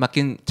가우디한테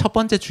맡긴 첫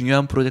번째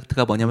중요한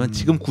프로젝트가 뭐냐면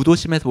지금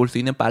구도심에서 볼 수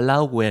있는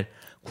팔라우 구엘,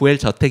 구엘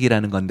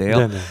저택이라는 건데요.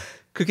 네네.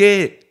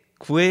 그게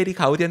구엘이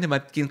가우디한테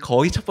맡긴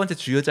거의 첫 번째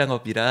주요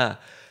작업이라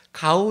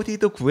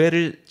가우디도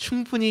구엘을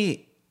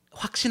충분히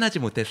확신하지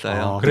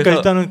못했어요. 그러니까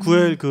일단은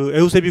구엘 그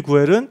에우세비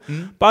구엘은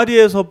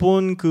파리에서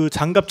본 그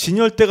장갑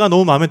진열대가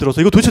너무 마음에 들어서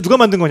이거 도대체 누가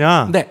만든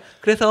거냐? 네,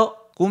 그래서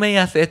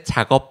꾸메이아스의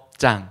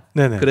작업장,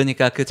 네네.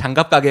 그러니까 그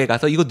장갑 가게에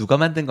가서 이거 누가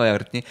만든 거야?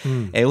 그랬더니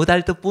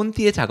에우달도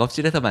뿜띠의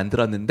작업실에서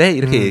만들었는데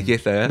이렇게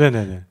얘기했어요.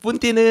 네네네.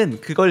 뿜띠는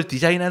그걸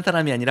디자인한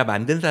사람이 아니라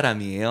만든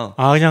사람이에요.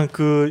 아 그냥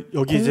그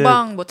여기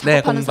공방 뭐 네,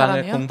 작업하는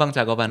사람이요? 공방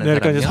작업하는 이제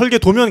그러니까 사람이요. 이제 설계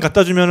도면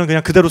갖다 주면은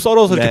그냥 그대로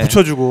썰어서 이렇게 네.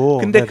 붙여주고.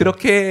 근데 네네.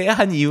 그렇게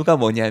한 이유가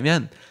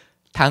뭐냐면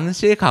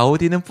당시에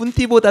가우디는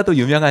뿜띠보다도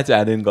유명하지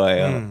않은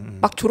거예요.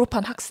 막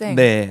졸업한 학생.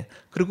 네.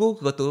 그리고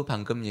그것도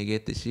방금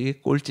얘기했듯이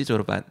꼴찌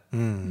졸업한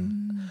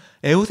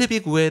에우세비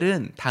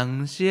구엘은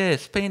당시에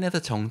스페인에서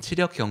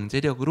정치력,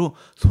 경제력으로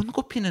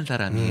손꼽히는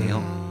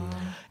사람이에요.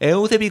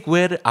 에우세비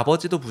구엘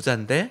아버지도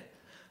부자인데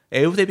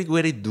에우세비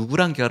구엘이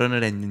누구랑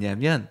결혼을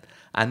했느냐면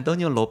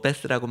안토니오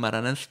로페스라고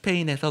말하는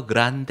스페인에서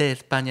그란데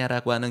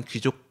에스파냐라고 하는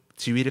귀족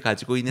지위를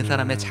가지고 있는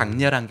사람의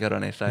장녀랑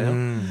결혼했어요.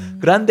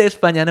 그란데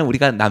에스파냐는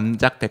우리가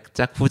남작,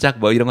 백작, 후작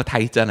뭐 이런 거 다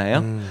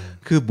있잖아요.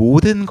 그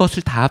모든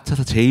것을 다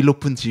합쳐서 제일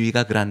높은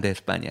지위가 그란데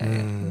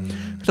에스파냐예요.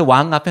 그래서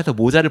왕 앞에서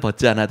모자를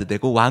벗지 않아도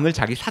되고 왕을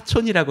자기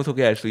사촌이라고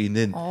소개할 수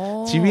있는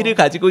지위를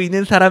가지고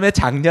있는 사람의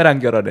장녀랑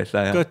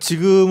결혼했어요. 그러니까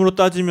지금으로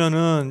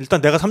따지면은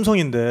일단 내가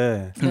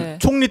삼성인데 네.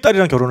 총리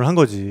딸이랑 결혼을 한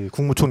거지.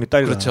 국무총리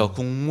딸이랑. 그렇죠.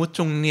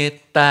 국무총리의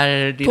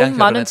딸이랑 돈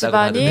많은 결혼했다고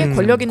집안이 하는데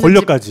권력 있는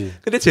권력까지.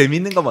 근데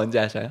재밌는 거 뭔지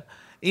아셔요?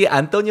 이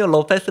안토니오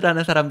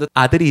로페스라는 사람도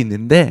아들이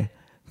있는데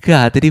그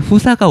아들이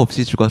후사가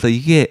없이 죽어서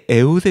이게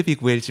에우세비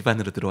구엘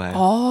집안으로 들어와요.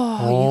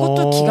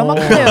 이것도 기가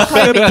막히네요.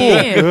 타이밍이.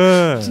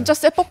 네. 진짜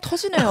쎄뻑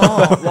터지네요.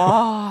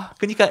 와.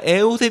 그러니까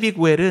에우세비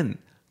구엘은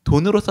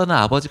돈으로서는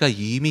아버지가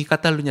이미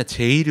카탈루냐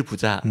제일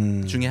부자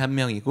중에 한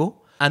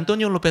명이고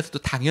안토니오 로페스도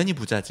당연히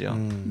부자죠.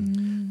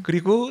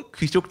 그리고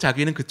귀족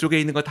자기는 그쪽에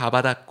있는 거 다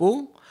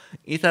받았고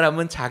이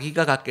사람은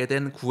자기가 갖게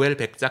된 구엘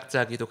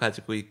백작자기도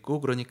가지고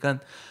있고 그러니까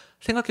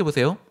생각해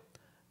보세요.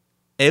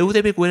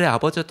 에우세비 구엘의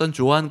아버지였던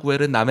조안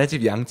구엘은 남의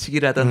집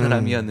양치기라던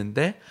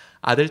사람이었는데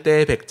아들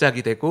때의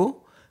백작이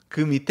되고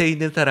그 밑에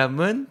있는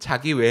사람은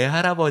자기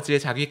외할아버지의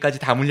자기까지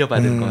다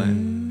물려받은 거예요.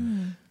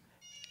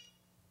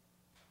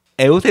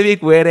 에우세비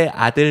구엘의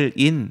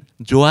아들인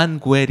조안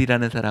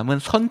구엘이라는 사람은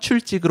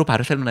선출직으로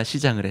바르셀로나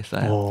시장을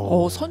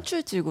했어요.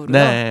 선출직으로요?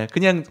 네,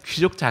 그냥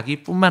귀족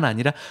자기뿐만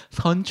아니라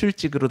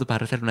선출직으로도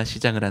바르셀로나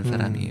시장을 한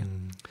사람이에요.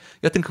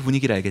 여튼 그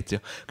분위기를 알겠죠.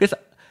 그래서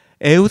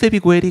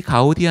에우세비 구엘이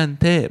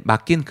가우디한테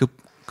맡긴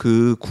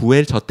그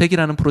구엘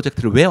저택이라는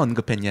프로젝트를 왜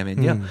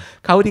언급했냐면요.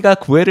 가우디가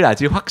구엘을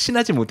아직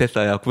확신하지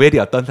못했어요. 구엘이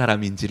어떤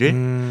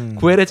사람인지를.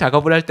 구엘의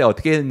작업을 할 때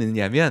어떻게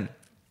했느냐면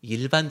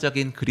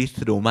일반적인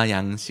그리스 로마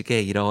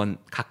양식의 이런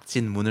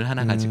각진 문을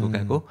하나 가지고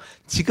가고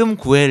지금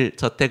구엘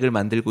저택을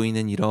만들고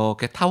있는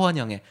이렇게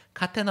타원형의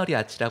카테너리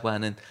아치라고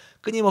하는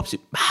끊임없이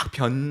막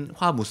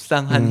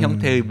변화무쌍한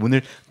형태의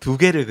문을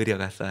 2개를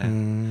그려갔어요.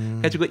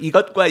 그래가지고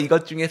이것과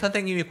이것 중에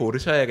선생님이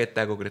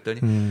고르셔야겠다고 그랬더니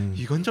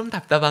이건 좀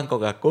답답한 것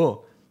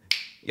같고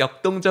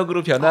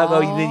역동적으로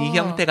변화가 있는 이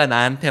형태가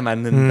나한테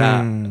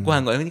맞는다고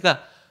한 거예요.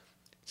 그러니까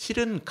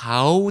실은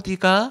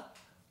가우디가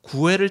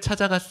구엘을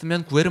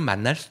찾아갔으면 구엘은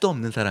만날 수도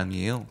없는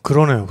사람이에요.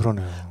 그러네요.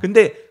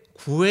 근데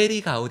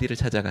구엘이 가우디를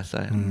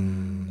찾아갔어요.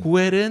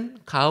 구엘은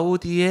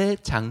가우디의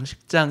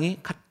장식장에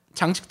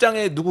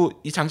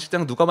이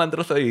장식장 누가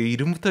만들었어요?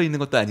 이름 붙어 있는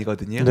것도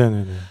아니거든요.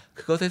 네네네.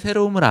 그것의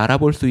새로움을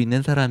알아볼 수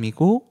있는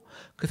사람이고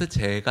그래서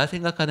제가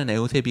생각하는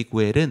에우세비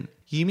구엘은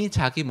이미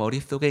자기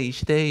머릿속에 이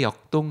시대의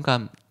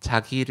역동감,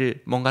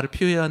 자기를 뭔가를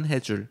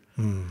표현해줄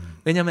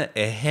왜냐하면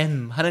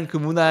에헴 하는 그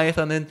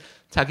문화에서는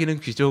자기는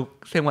귀족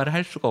생활을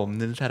할 수가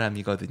없는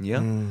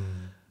사람이거든요.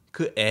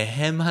 그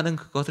에헴 하는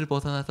그것을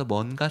벗어나서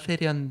뭔가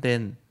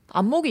세련된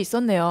안목이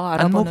있었네요.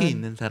 알아보는. 안목이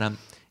있는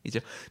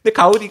사람이죠. 근데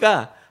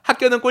가우디가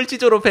학교는 꼴찌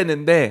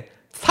졸업했는데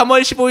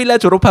 3월 15일 날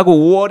졸업하고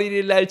 5월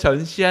 1일 날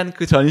전시한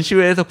그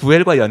전시회에서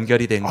구엘과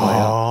연결이 된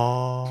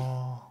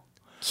거예요.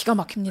 기가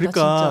막힙니다.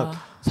 그러니까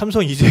진짜.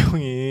 삼성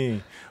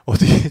이재용이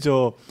어디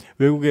저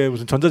외국에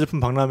무슨 전자제품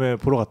박람회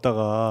보러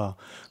갔다가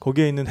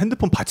거기에 있는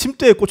핸드폰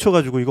받침대에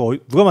꽂혀가지고 이거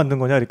누가 만든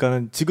거냐?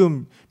 그러니까는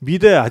지금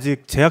미대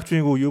아직 재학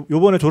중이고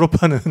요번에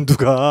졸업하는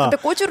누가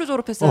근데 꼴찌로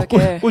졸업했어요.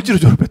 걔. 꼴찌로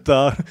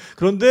졸업했다.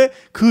 그런데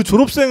그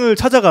졸업생을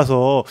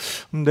찾아가서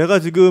내가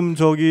지금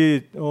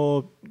저기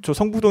저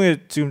성북동에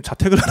지금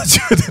자택을 하나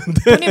지어야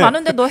되는데 돈이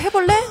많은데 너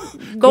해볼래?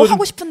 너 그건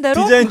하고 싶은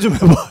대로? 디자인 좀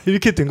해봐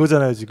이렇게 된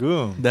거잖아요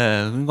지금.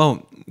 네, 그러니까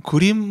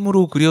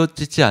그림으로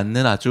그려지지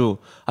않는 아주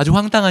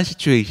황당한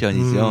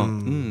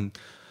시츄에이션이죠.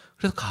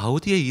 그래서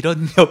가우디의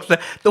이런 역사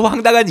또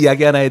황당한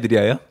이야기 하나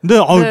해드려요. 네,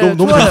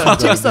 너무 좋아요.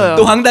 재밌어요.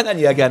 또 황당한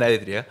이야기 하나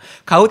해드려요.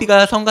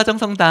 가우디가 성가정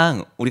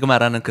성당 우리가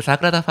말하는 그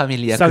사그라다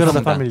파밀리아 사그라다 그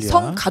성당. 파밀리아.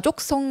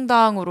 성가족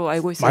성당으로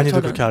알고 있어요. 많이들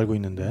저는. 그렇게 알고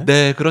있는데.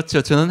 네,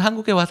 그렇죠. 저는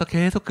한국에 와서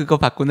계속 그거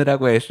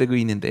바꾸느라고 애쓰고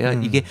있는데요.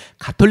 이게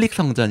가톨릭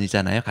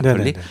성전이잖아요.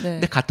 가톨릭. 네네네. 네.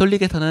 근데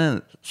가톨릭에서는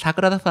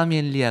사그라다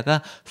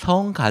파밀리아가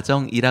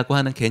성가정이라고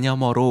하는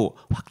개념으로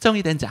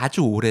확정이 된 지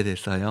아주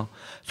오래됐어요.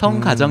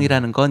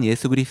 성가정이라는 건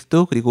예수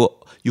그리스도 그리고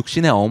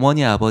육신의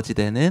어머니 아버지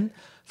되는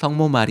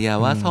성모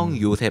마리아와 성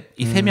요셉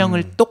이 세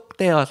명을 똑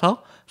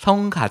떼어서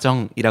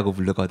성가정이라고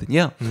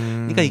부르거든요.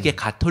 그러니까 이게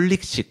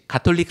가톨릭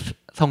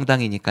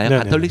성당이니까요.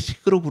 네네네.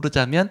 가톨릭식으로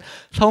부르자면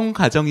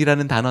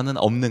성가정이라는 단어는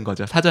없는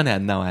거죠. 사전에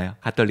안 나와요.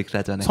 가톨릭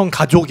사전에.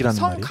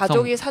 성가족이라는 말이.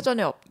 성가족이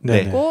사전에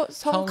네네. 없고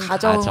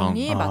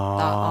성가정이 성가정.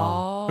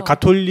 맞다.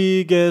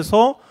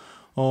 가톨릭에서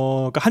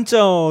그러니까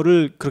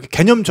한자어를 그렇게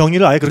개념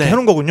정의를 아예 그렇게 네.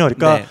 해놓은 거군요.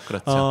 그러니까 네,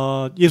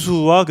 그렇죠.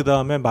 예수와 그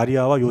다음에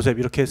마리아와 요셉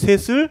이렇게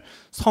셋을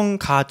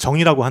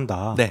성가정이라고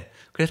한다. 네.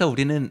 그래서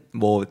우리는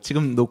뭐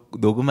지금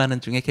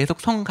녹음하는 중에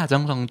계속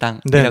성가정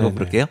성당이라고 네네네.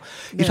 부를게요.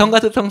 네. 이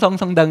성가정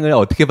성당을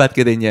어떻게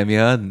받게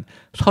됐냐면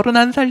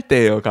 31살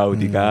때예요,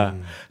 가우디가.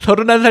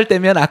 31살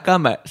때면 아까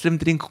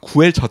말씀드린 그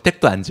구엘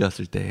저택도 안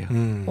지었을 때예요.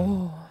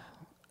 오,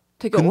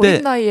 되게 근데-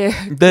 어린 나이에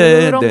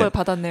네, 그런 네. 걸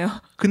받았네요.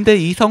 근데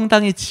이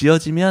성당이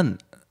지어지면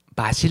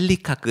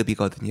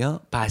바실리카급이거든요.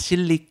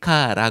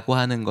 바실리카라고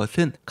하는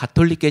것은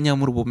가톨릭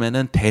개념으로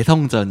보면은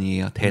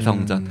대성전이에요.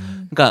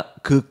 대성전. 그러니까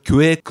그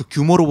교회 그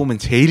규모로 보면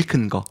제일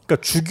큰 거. 그러니까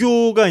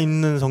주교가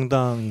있는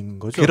성당인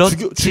거죠.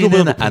 그렇지는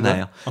주교보다 높은 않아요.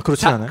 거예요?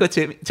 그렇지 자, 않아요.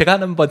 제가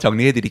한번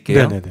정리해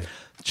드릴게요. 네네네.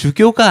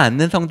 주교가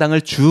앉는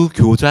성당을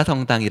주교좌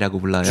성당이라고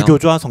불러요.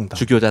 주교좌 성당.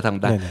 주교좌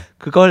성당. 네네.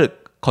 그걸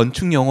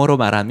건축 용어로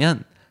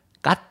말하면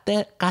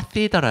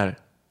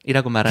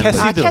카테드랄이라고 말하는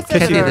거예요. 캐시드럴.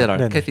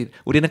 캐시드럴. 네네.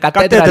 우리는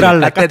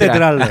카테드랄레.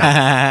 카테드랄.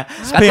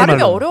 스페인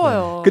발음이 말로.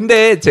 어려워요.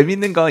 근데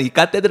재밌는 건 이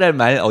카테드랄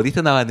말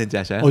어디서 나왔는지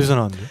아셔요? 어디서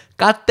나왔는데?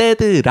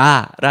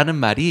 카테드라라는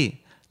말이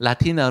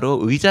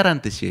라틴어로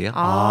의자란 뜻이에요.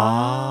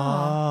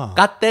 아.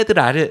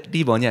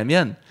 카테드랄이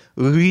뭐냐면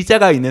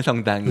의자가 있는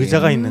성당이에요.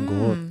 의자가 있는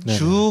곳. 네.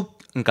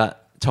 그러니까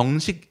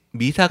정식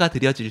미사가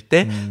드려질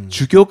때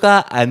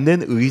주교가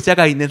앉는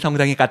의자가 있는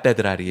성당이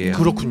카테드랄이에요.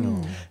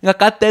 그렇군요.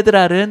 그러니까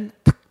카테드랄은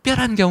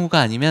특별한 경우가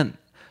아니면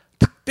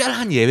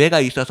특별한 예외가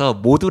있어서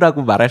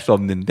모두라고 말할 수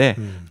없는데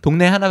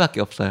동네에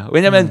하나밖에 없어요.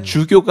 왜냐하면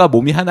주교가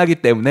몸이 하나기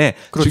때문에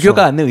그렇죠.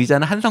 주교가 앉는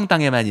의자는 한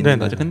성당에만 있는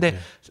네네네. 거죠. 근데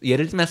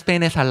예를 들면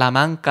스페인의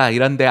살라망카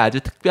이런 데 아주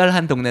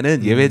특별한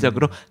동네는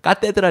예외적으로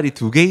카테드랄이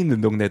 2개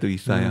있는 동네도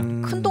있어요.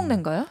 큰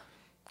동네인가요?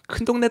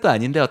 큰 동네도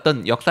아닌데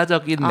어떤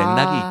역사적인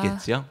맥락이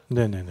있겠죠.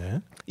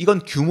 네네네.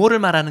 이건 규모를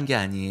말하는 게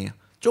아니에요.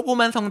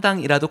 조그만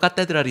성당이라도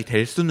카테드랄이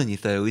될 수는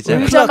있어요.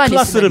 의자만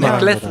클래스를 있으면요. 말하는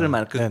클래스를 거다.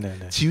 말, 그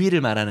네네네. 지위를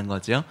말하는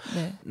거죠.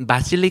 네.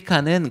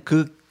 바실리카는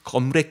그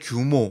건물의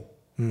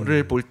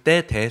규모를 볼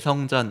때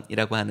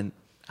대성전이라고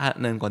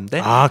하는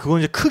건데. 아, 그건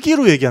이제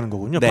크기로 얘기하는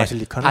거군요. 네,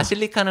 바실리카는.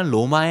 바실리카는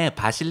로마에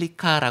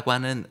바실리카라고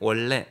하는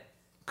원래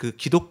그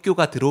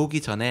기독교가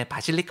들어오기 전에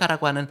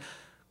바실리카라고 하는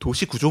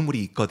도시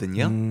구조물이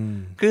있거든요.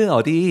 그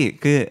어디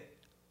그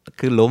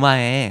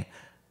로마에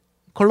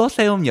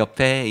콜로세움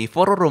옆에 이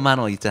포로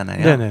로마노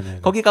있잖아요. 네네네.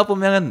 거기 가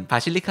보면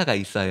바실리카가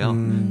있어요.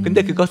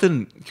 근데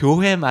그것은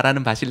교회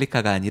말하는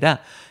바실리카가 아니라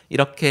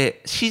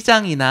이렇게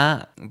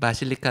시장이나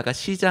바실리카가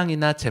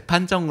시장이나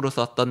재판정으로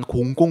썼던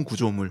공공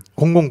구조물.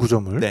 공공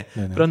구조물. 네.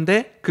 네네.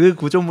 그런데 그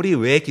구조물이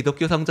왜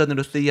기독교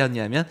성전으로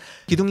쓰였냐면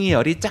기둥이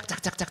열이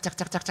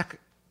짝짝짝짝짝짝짝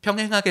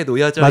평행하게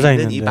놓여져 맞아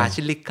있는 이 있는데.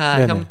 바실리카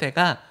네네.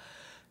 형태가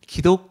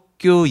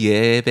기독교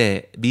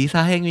예배,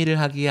 미사 행위를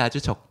하기에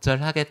아주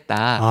적절하겠다.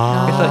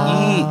 아.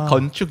 그래서 이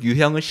건축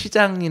유형을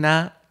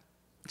시장이나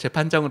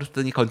재판정으로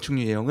쓰던 이 건축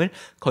유형을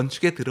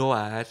건축에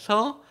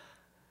들어와서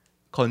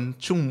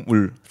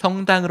건축물,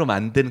 성당으로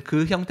만든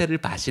그 형태를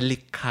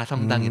바실리카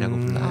성당이라고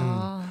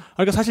불러요.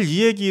 그러니까 사실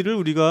이 얘기를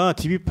우리가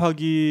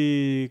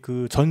디비파기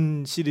그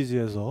전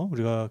시리즈에서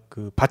우리가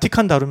그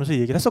바티칸 다루면서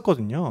얘기를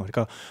했었거든요.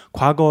 그러니까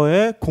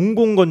과거에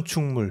공공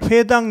건축물,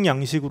 회당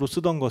양식으로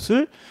쓰던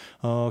것을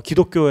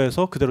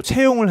기독교에서 그대로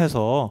채용을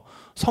해서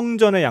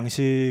성전의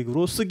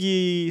양식으로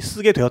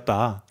쓰게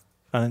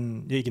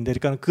되었다라는 얘기인데,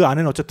 그러니까 그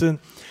안에는 어쨌든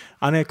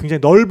안에 굉장히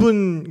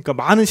넓은, 그러니까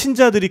많은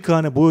신자들이 그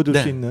안에 모여들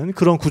네. 수 있는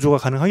그런 구조가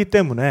가능하기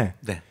때문에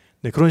네.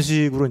 네, 그런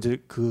식으로 이제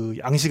그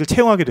양식을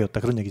채용하게 되었다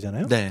그런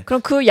얘기잖아요. 네.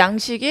 그럼 그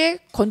양식이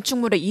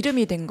건축물의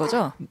이름이 된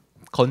거죠?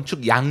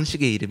 건축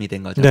양식의 이름이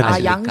된 거죠. 네네. 아,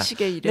 바실리카.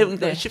 양식의 네, 이름.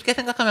 그러니까 네. 쉽게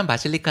생각하면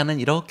바실리카는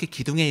이렇게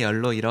기둥의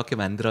열로 이렇게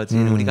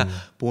만들어진 우리가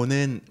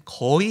보는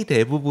거의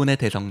대부분의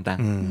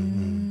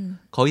대성당,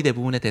 거의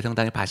대부분의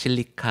대성당의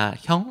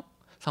바실리카형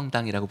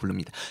성당이라고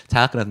부릅니다.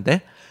 자,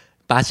 그런데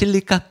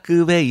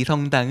바실리카급의 이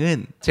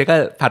성당은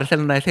제가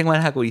바르셀로나에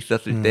생활하고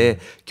있었을 때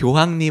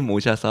교황님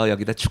오셔서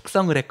여기다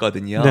축성을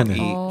했거든요. 네네.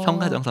 이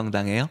성가정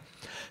성당에요.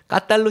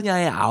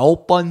 카탈루냐의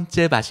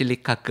 9번째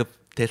바실리카급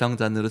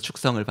대성전으로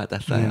축성을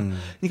받았어요.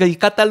 그러니까 이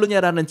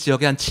카탈루냐라는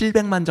지역에 한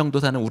 700만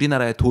정도 사는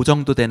우리나라의 도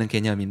정도 되는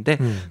개념인데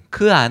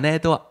그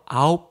안에도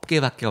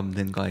 9개밖에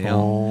없는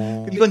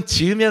거예요. 이건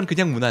지으면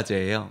그냥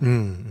문화재예요.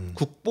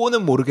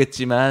 국보는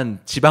모르겠지만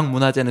지방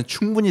문화재는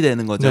충분히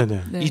되는 거죠.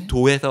 네네. 네. 이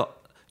도에서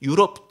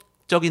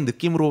유럽적인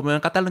느낌으로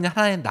보면 카탈루냐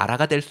하나의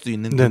나라가 될 수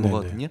있는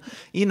규모거든요.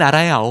 이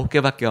나라에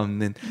 9개밖에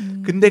없는.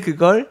 근데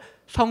그걸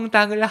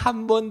성당을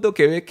한 번도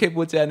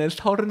계획해보지 않은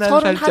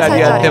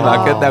 31살짜리한테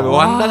맡겼다면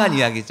황당한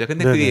이야기죠.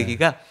 근데 그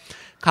얘기가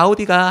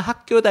가우디가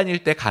학교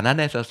다닐 때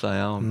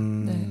가난했었어요.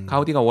 네.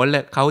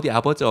 가우디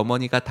아버지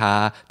어머니가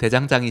다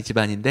대장장이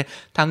집안인데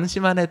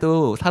당시만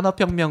해도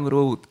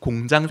산업혁명으로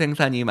공장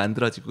생산이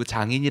만들어지고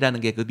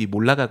장인이라는 계급이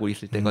몰라가고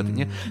있을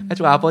때거든요.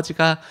 그래서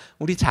아버지가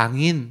우리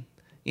장인,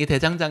 이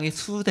대장장이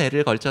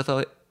수대를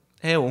걸쳐서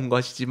해온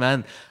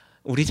것이지만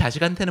우리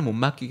자식한테는 못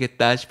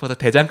맡기겠다 싶어서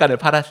대장간을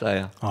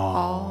팔았어요.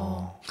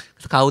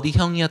 그래서 가우디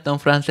형이었던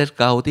프란세스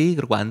가우디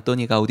그리고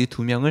안토니 가우디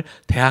두 명을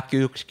대학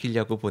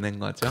교육시키려고 보낸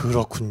거죠.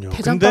 그렇군요.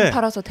 대장간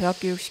팔아서 대학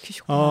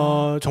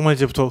교육시키셨구나. 정말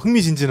이제부터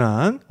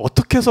흥미진진한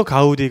어떻게 해서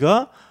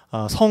가우디가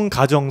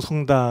성가정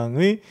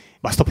성당의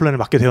마스터 플랜을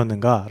맡게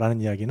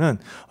되었는가라는 이야기는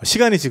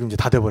시간이 지금 이제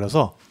다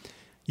돼버려서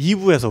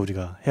 2부에서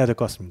우리가 해야 될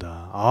것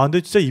같습니다.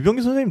 근데 진짜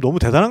이병기 선생님 너무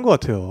대단한 것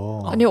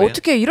같아요. 아니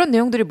어떻게 이런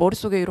내용들이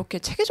머릿속에 이렇게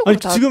체계적으로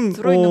다 지금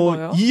들어있는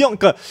거예요?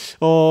 그러니까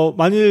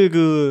만일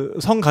그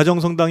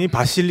성가정 성당이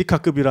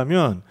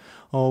바실리카급이라면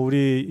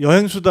우리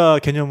여행수다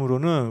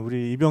개념으로는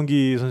우리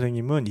이병기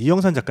선생님은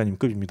이영산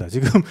작가님급입니다.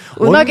 지금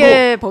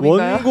은하계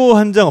법인가요? 원고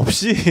한 장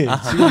없이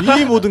지금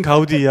이 모든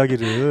가우디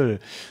이야기를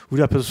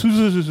우리 앞에서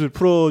술술술술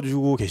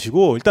풀어주고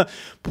계시고 일단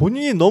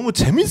본인이 너무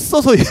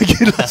재밌어서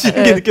얘기를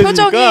하시는 게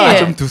느껴지니까 표정이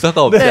좀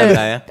두서가 없지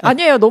않나요?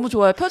 아니에요. 너무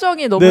좋아요.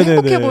 표정이 너무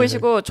행복해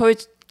보이시고 저희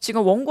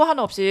지금 원고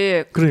하나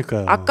없이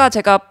그러니까요. 아까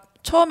제가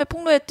처음에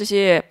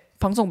폭로했듯이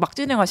방송 막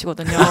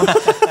진행하시거든요.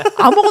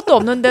 아무것도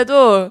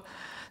없는데도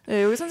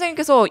여기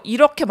선생님께서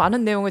이렇게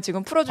많은 내용을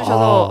지금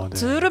풀어주셔서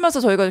들으면서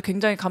저희가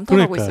굉장히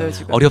감탄하고 있어요.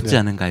 지금. 어렵지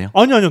않은가요?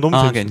 아니요. 너무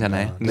재밌습니다.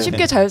 괜찮아요. 네.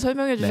 쉽게 잘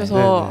설명해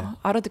주셔서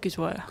알아듣기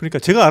좋아요. 그러니까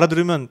제가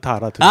알아들으면 다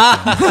알아들어요.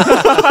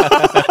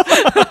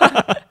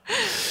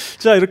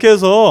 자, 이렇게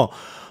해서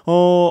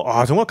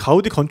정말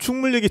가우디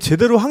건축물 얘기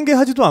제대로 한 게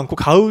하지도 않고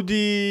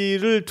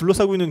가우디를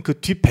둘러싸고 있는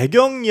그 뒷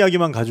배경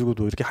이야기만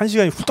가지고도 이렇게 한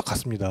시간이 훌떡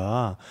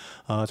갔습니다.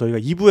 저희가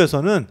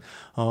 2부에서는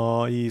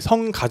이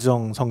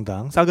성가정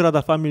성당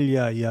사그라다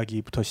파밀리아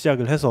이야기부터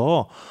시작을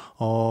해서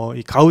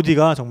이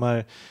가우디가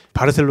정말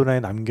바르셀로나에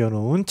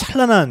남겨놓은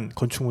찬란한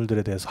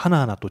건축물들에 대해서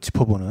하나하나 또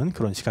짚어보는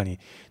그런 시간이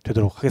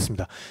되도록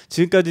하겠습니다.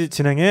 지금까지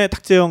진행의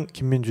탁재영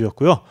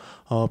김민주였고요.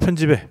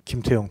 편집의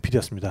김태영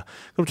PD였습니다.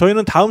 그럼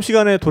저희는 다음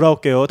시간에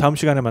돌아올게요. 다음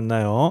시간에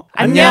만나요.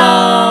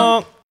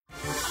 안녕.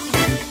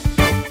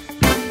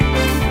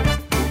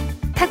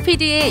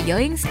 탁PD의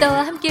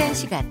여행수다와 함께한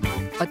시간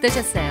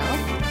어떠셨어요?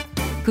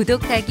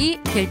 구독하기,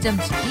 별점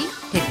주기,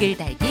 댓글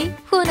달기,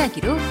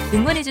 후원하기로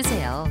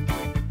응원해주세요.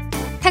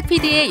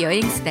 탁PD의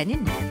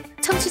여행수다는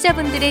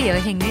청취자분들의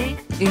여행을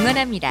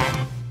응원합니다.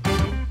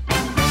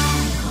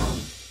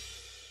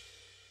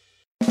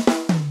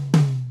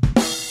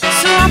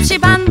 수없이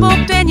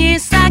반복된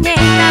일상에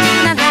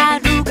나른한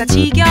하루가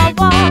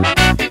지겨워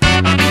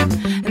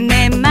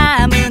내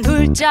마음은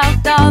훌쩍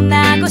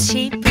떠나고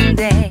싶어